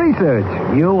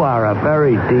 Research. You are a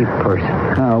very deep person.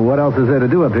 Oh, what else is there to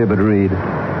do up here but read?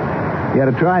 You had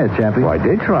to try it, Chappie. Well, I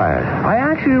did try it. I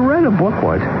actually read a book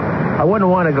once. I wouldn't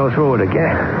want to go through it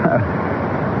again.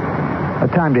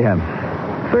 What time do you have?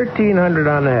 1,300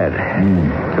 on the head.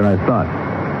 That's what I thought.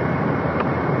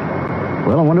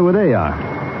 Well, I wonder where they are.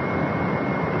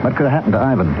 What could have happened to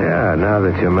Ivan? Yeah, now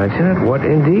that you mention it, what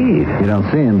indeed? You don't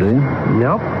see him, do you?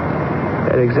 Nope.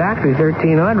 At exactly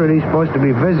 1,300, he's supposed to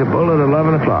be visible at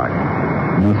 11 o'clock.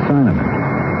 No sign of him.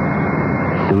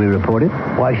 Do we report it?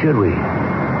 Why should we?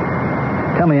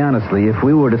 Tell me honestly, if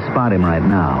we were to spot him right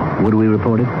now, would we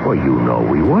report it? Well, you know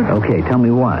we would. Okay, tell me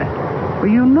why. Well,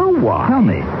 you know why. Tell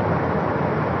me.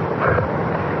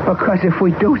 Because if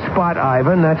we do spot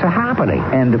Ivan, that's a happening.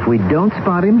 And if we don't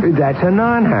spot him? That's a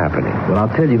non-happening. Well, I'll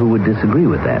tell you who would disagree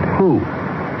with that. Who?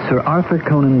 Sir Arthur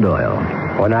Conan Doyle.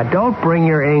 Well, now, don't bring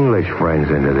your English friends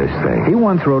into this thing. He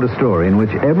once wrote a story in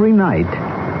which every night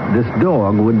this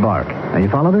dog would bark. Now, you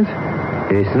follow this?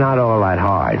 It's not all that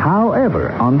hard.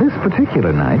 However, on this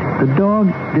particular night, the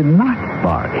dog did not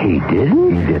bark. He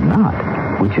didn't? He did not,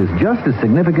 which is just as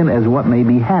significant as what may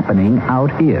be happening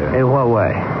out here. In what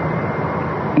way?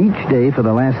 Each day for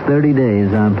the last 30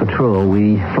 days on patrol,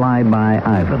 we fly by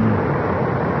Ivan.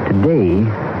 Today,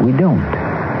 we don't.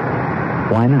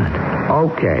 Why not?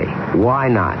 Okay, why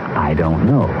not? I don't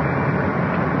know.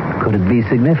 Could it be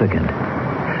significant?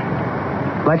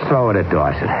 Let's throw it at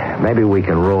Dawson. Maybe we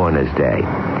can ruin his day.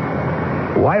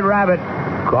 White Rabbit,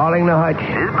 calling the hutch. It's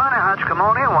funny, Hutch. Come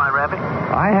on in, White Rabbit.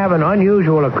 I have an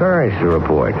unusual occurrence to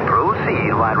report.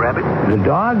 Proceed, White Rabbit. The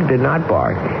dog did not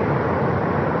bark.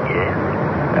 Yeah?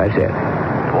 That's it.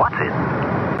 What's it?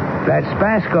 That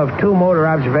Spaskov 2-motor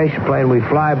observation plane we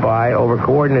fly by over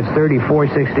coordinates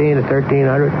 3416 to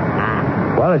 1300.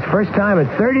 Well, it's first time in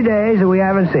 30 days that we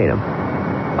haven't seen him.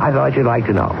 I thought you'd like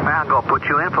to know. I'm going to put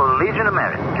you in for the Legion of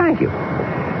Merit. Thank you.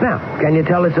 Now, can you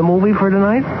tell us a movie for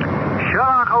tonight?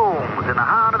 Sherlock Holmes in the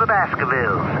heart of the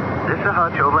Baskervilles. This is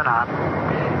Hutch over and out.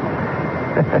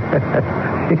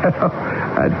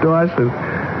 Dawson,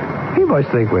 he must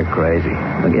think we're crazy.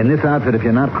 Look, in this outfit, if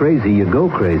you're not crazy, you go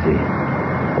crazy.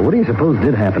 Well, what do you suppose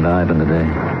did happen to Ivan today?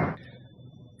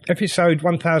 Episode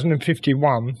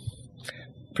 1051,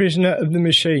 Prisoner of the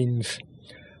Machines.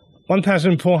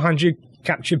 1,400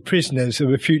 captured prisoners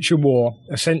of a future war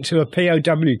are sent to a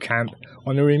POW camp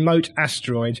on a remote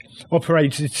asteroid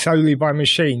operated solely by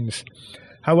machines.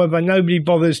 However, nobody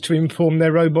bothers to inform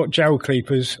their robot jail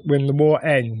keepers when the war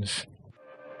ends.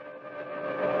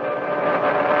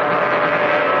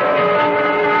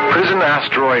 Prison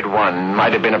Asteroid 1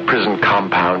 might have been a prison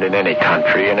compound in any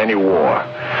country, in any war.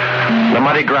 The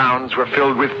muddy grounds were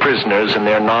filled with prisoners and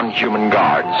their non-human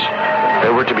guards.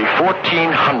 There were to be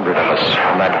 1,400 of us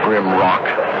on that grim rock,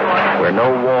 where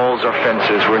no walls or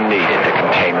fences were needed to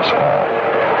contain us all.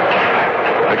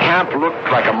 The camp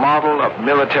looked like a model of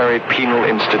military penal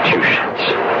institutions,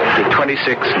 with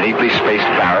 26 neatly spaced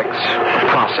barracks, a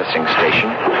processing station,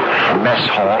 a mess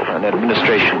hall, and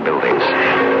administration buildings.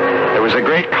 There was a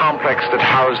great complex that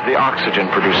housed the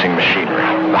oxygen-producing machinery,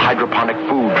 the hydroponic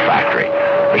food factory,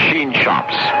 machine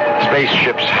shops,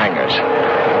 spaceships' hangars.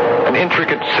 An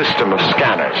intricate system of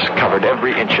scanners covered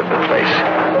every inch of the place,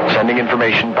 sending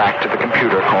information back to the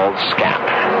computer called SCAMP.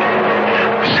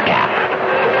 SCAMP.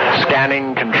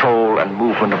 Scanning, control, and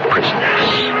movement of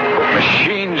prisoners.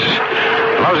 Machines?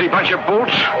 Lousy bunch of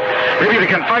bolts? Maybe they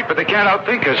can fight, but they can't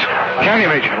outthink us. Can you,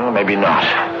 Major? Well, maybe not.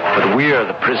 But we're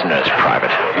the prisoners,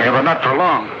 Private. Yeah, but not for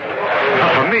long.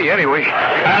 Not for me, anyway.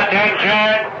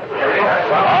 Attention!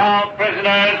 All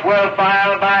prisoners will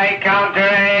file by counter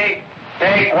A.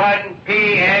 Take one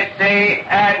PSC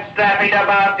and strap it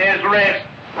about his wrist.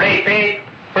 Repeat.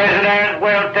 Prisoners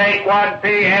will take one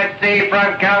PSC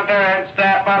from counter and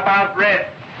strap about wrist.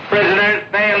 Prisoners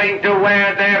failing to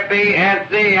wear their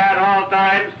PSC at all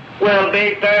times will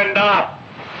be turned off.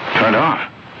 Turned off?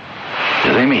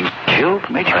 Do they mean killed,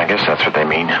 Major? I guess that's what they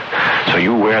mean. So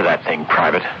you wear that thing,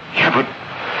 Private. Yeah, but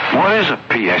what is a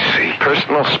PSC?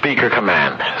 Personal Speaker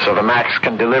Command, so the Macs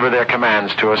can deliver their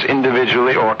commands to us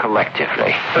individually or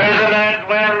collectively. Prisoners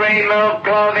will remove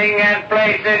clothing and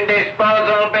place in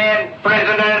disposal bin.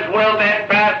 Prisoners will then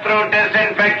pass through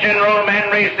disinfection room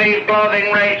and receive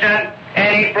clothing ration.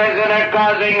 Any prisoner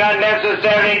causing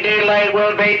unnecessary delay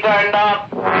will be turned off.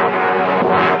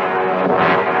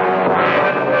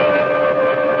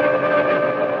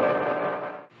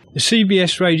 The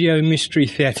CBS Radio Mystery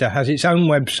Theatre has its own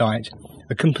website,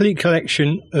 a complete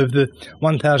collection of the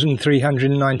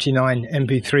 1,399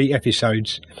 MP3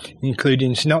 episodes,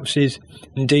 including synopses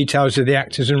and details of the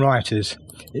actors and writers.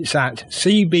 It's at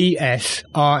cbsrmt.com.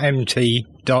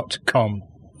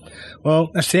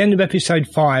 Well, that's the end of episode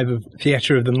 5 of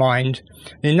Theatre of the Mind.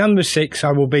 In number 6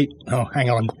 I will be... Oh, hang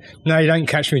on. No, you don't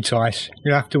catch me twice.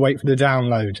 You'll have to wait for the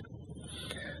download.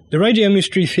 The Radio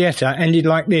Mystery Theatre ended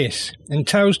like this, and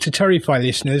Tales to Terrify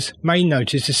listeners may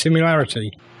notice a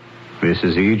similarity. This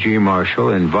is E.G. Marshall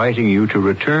inviting you to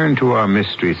return to our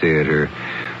Mystery Theatre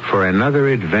for another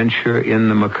adventure in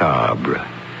the macabre.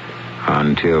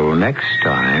 Until next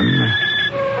time,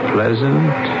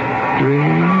 pleasant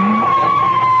dreams.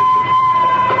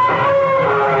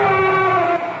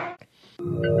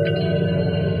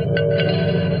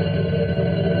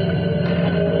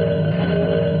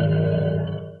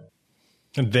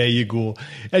 And there you go.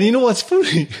 And you know what's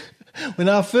funny? When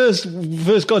I first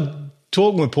got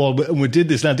talking with Paul, and we did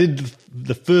this, and I did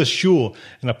the first show,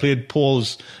 and I played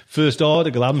Paul's first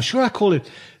article, I'm sure I called it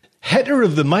Header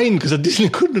of the Mind, because I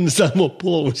couldn't understand what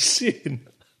Paul was saying.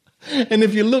 And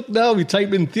if you look now, we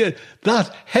type in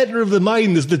that Header of the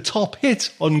Mind is the top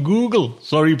hit on Google.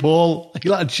 Sorry, Paul.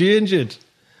 You'll have to change it.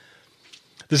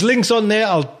 There's links on there.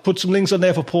 I'll put some links on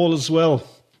there for Paul as well.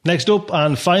 Next up,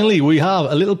 and finally, we have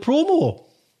a little promo.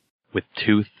 With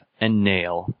tooth and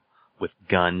nail, with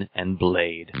gun and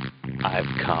blade, I've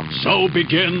come. So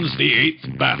begins the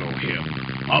 8th battle hymn,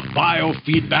 a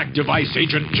biofeedback device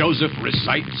Agent Joseph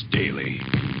recites daily.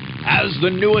 As the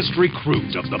newest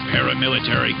recruit of the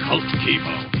paramilitary cult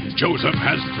Chemo, Joseph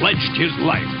has pledged his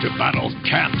life to battle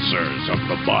cancers of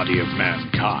the body of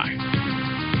mankind.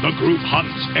 The group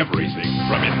hunts everything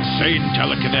from insane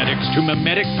telekinetics to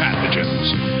mimetic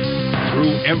pathogens.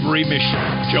 Through every mission,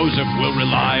 Joseph will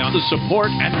rely on the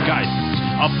support and guidance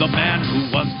of the man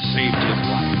who once saved his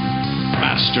life,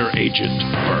 Master Agent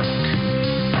Burke.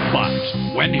 But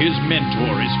when his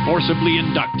mentor is forcibly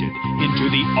inducted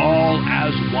into the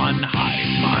all-as-one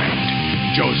hive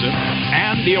mind, Joseph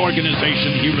and the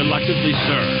organization he reluctantly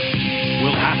served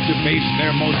will have to face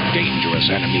their most dangerous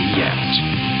enemy yet.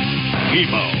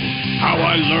 Chemo, How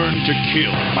I Learned to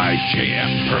Kill by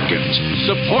J.M. Perkins.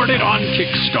 Supported on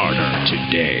Kickstarter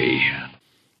today.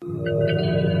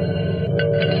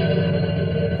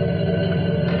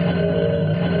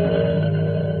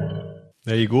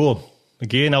 There you go.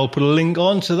 Again, I'll put a link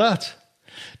on to that.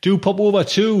 Do pop over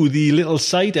to the little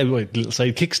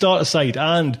Kickstarter site,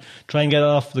 and try and get it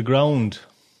off the ground.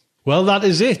 Well, that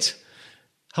is it.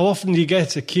 How often do you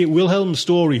get a Kate Wilhelm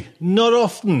story? Not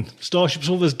often. Starship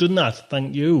Sofa's done that.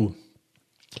 Thank you.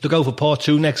 Look out for part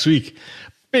 2 next week.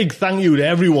 Big thank you to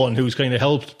everyone who's kind of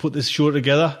helped put this show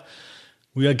together.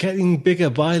 We are getting bigger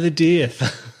by the day.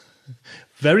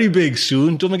 Very big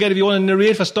soon. Don't forget, if you want to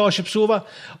narrate for Starship Sofa,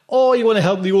 or you want to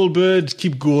help the old birds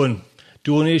keep going,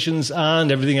 donations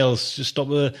and everything else, just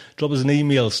drop us an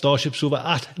email,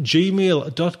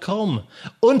 starshipsofa@gmail.com.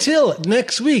 Until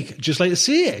next week, just like to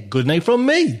say, good night from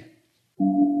me.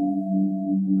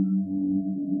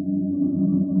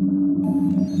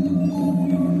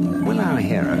 Will our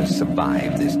heroes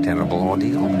survive this terrible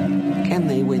ordeal? Can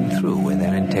they win through with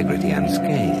their integrity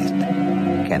unscathed?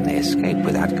 Can they escape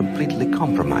without completely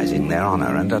compromising their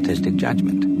honor and artistic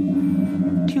judgment?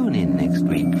 Tune in next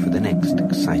week for the next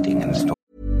exciting installment.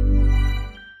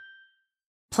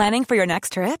 Planning for your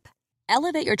next trip?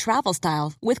 Elevate your travel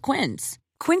style with Quince.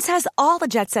 Quince has all the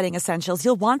jet-setting essentials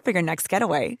you'll want for your next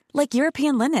getaway, like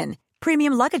European linen,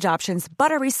 premium luggage options,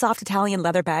 buttery soft Italian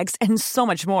leather bags, and so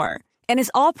much more. And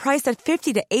is all priced at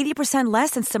 50 to 80%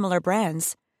 less than similar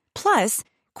brands. Plus,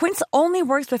 Quince only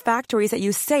works with factories that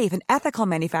use safe and ethical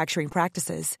manufacturing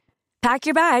practices. Pack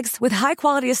your bags with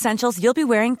high-quality essentials you'll be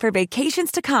wearing for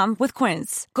vacations to come with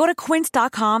Quince. Go to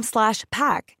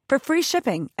quince.com/pack for free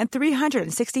shipping and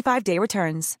 365-day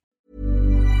returns.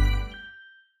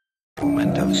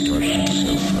 Moment of Starship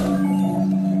Sofa.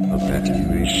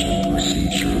 Evacuation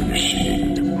procedure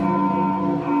initiated.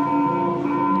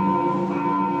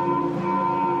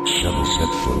 Shuttle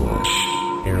set for launch.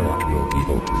 Airlock will be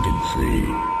opened in 3,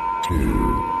 2,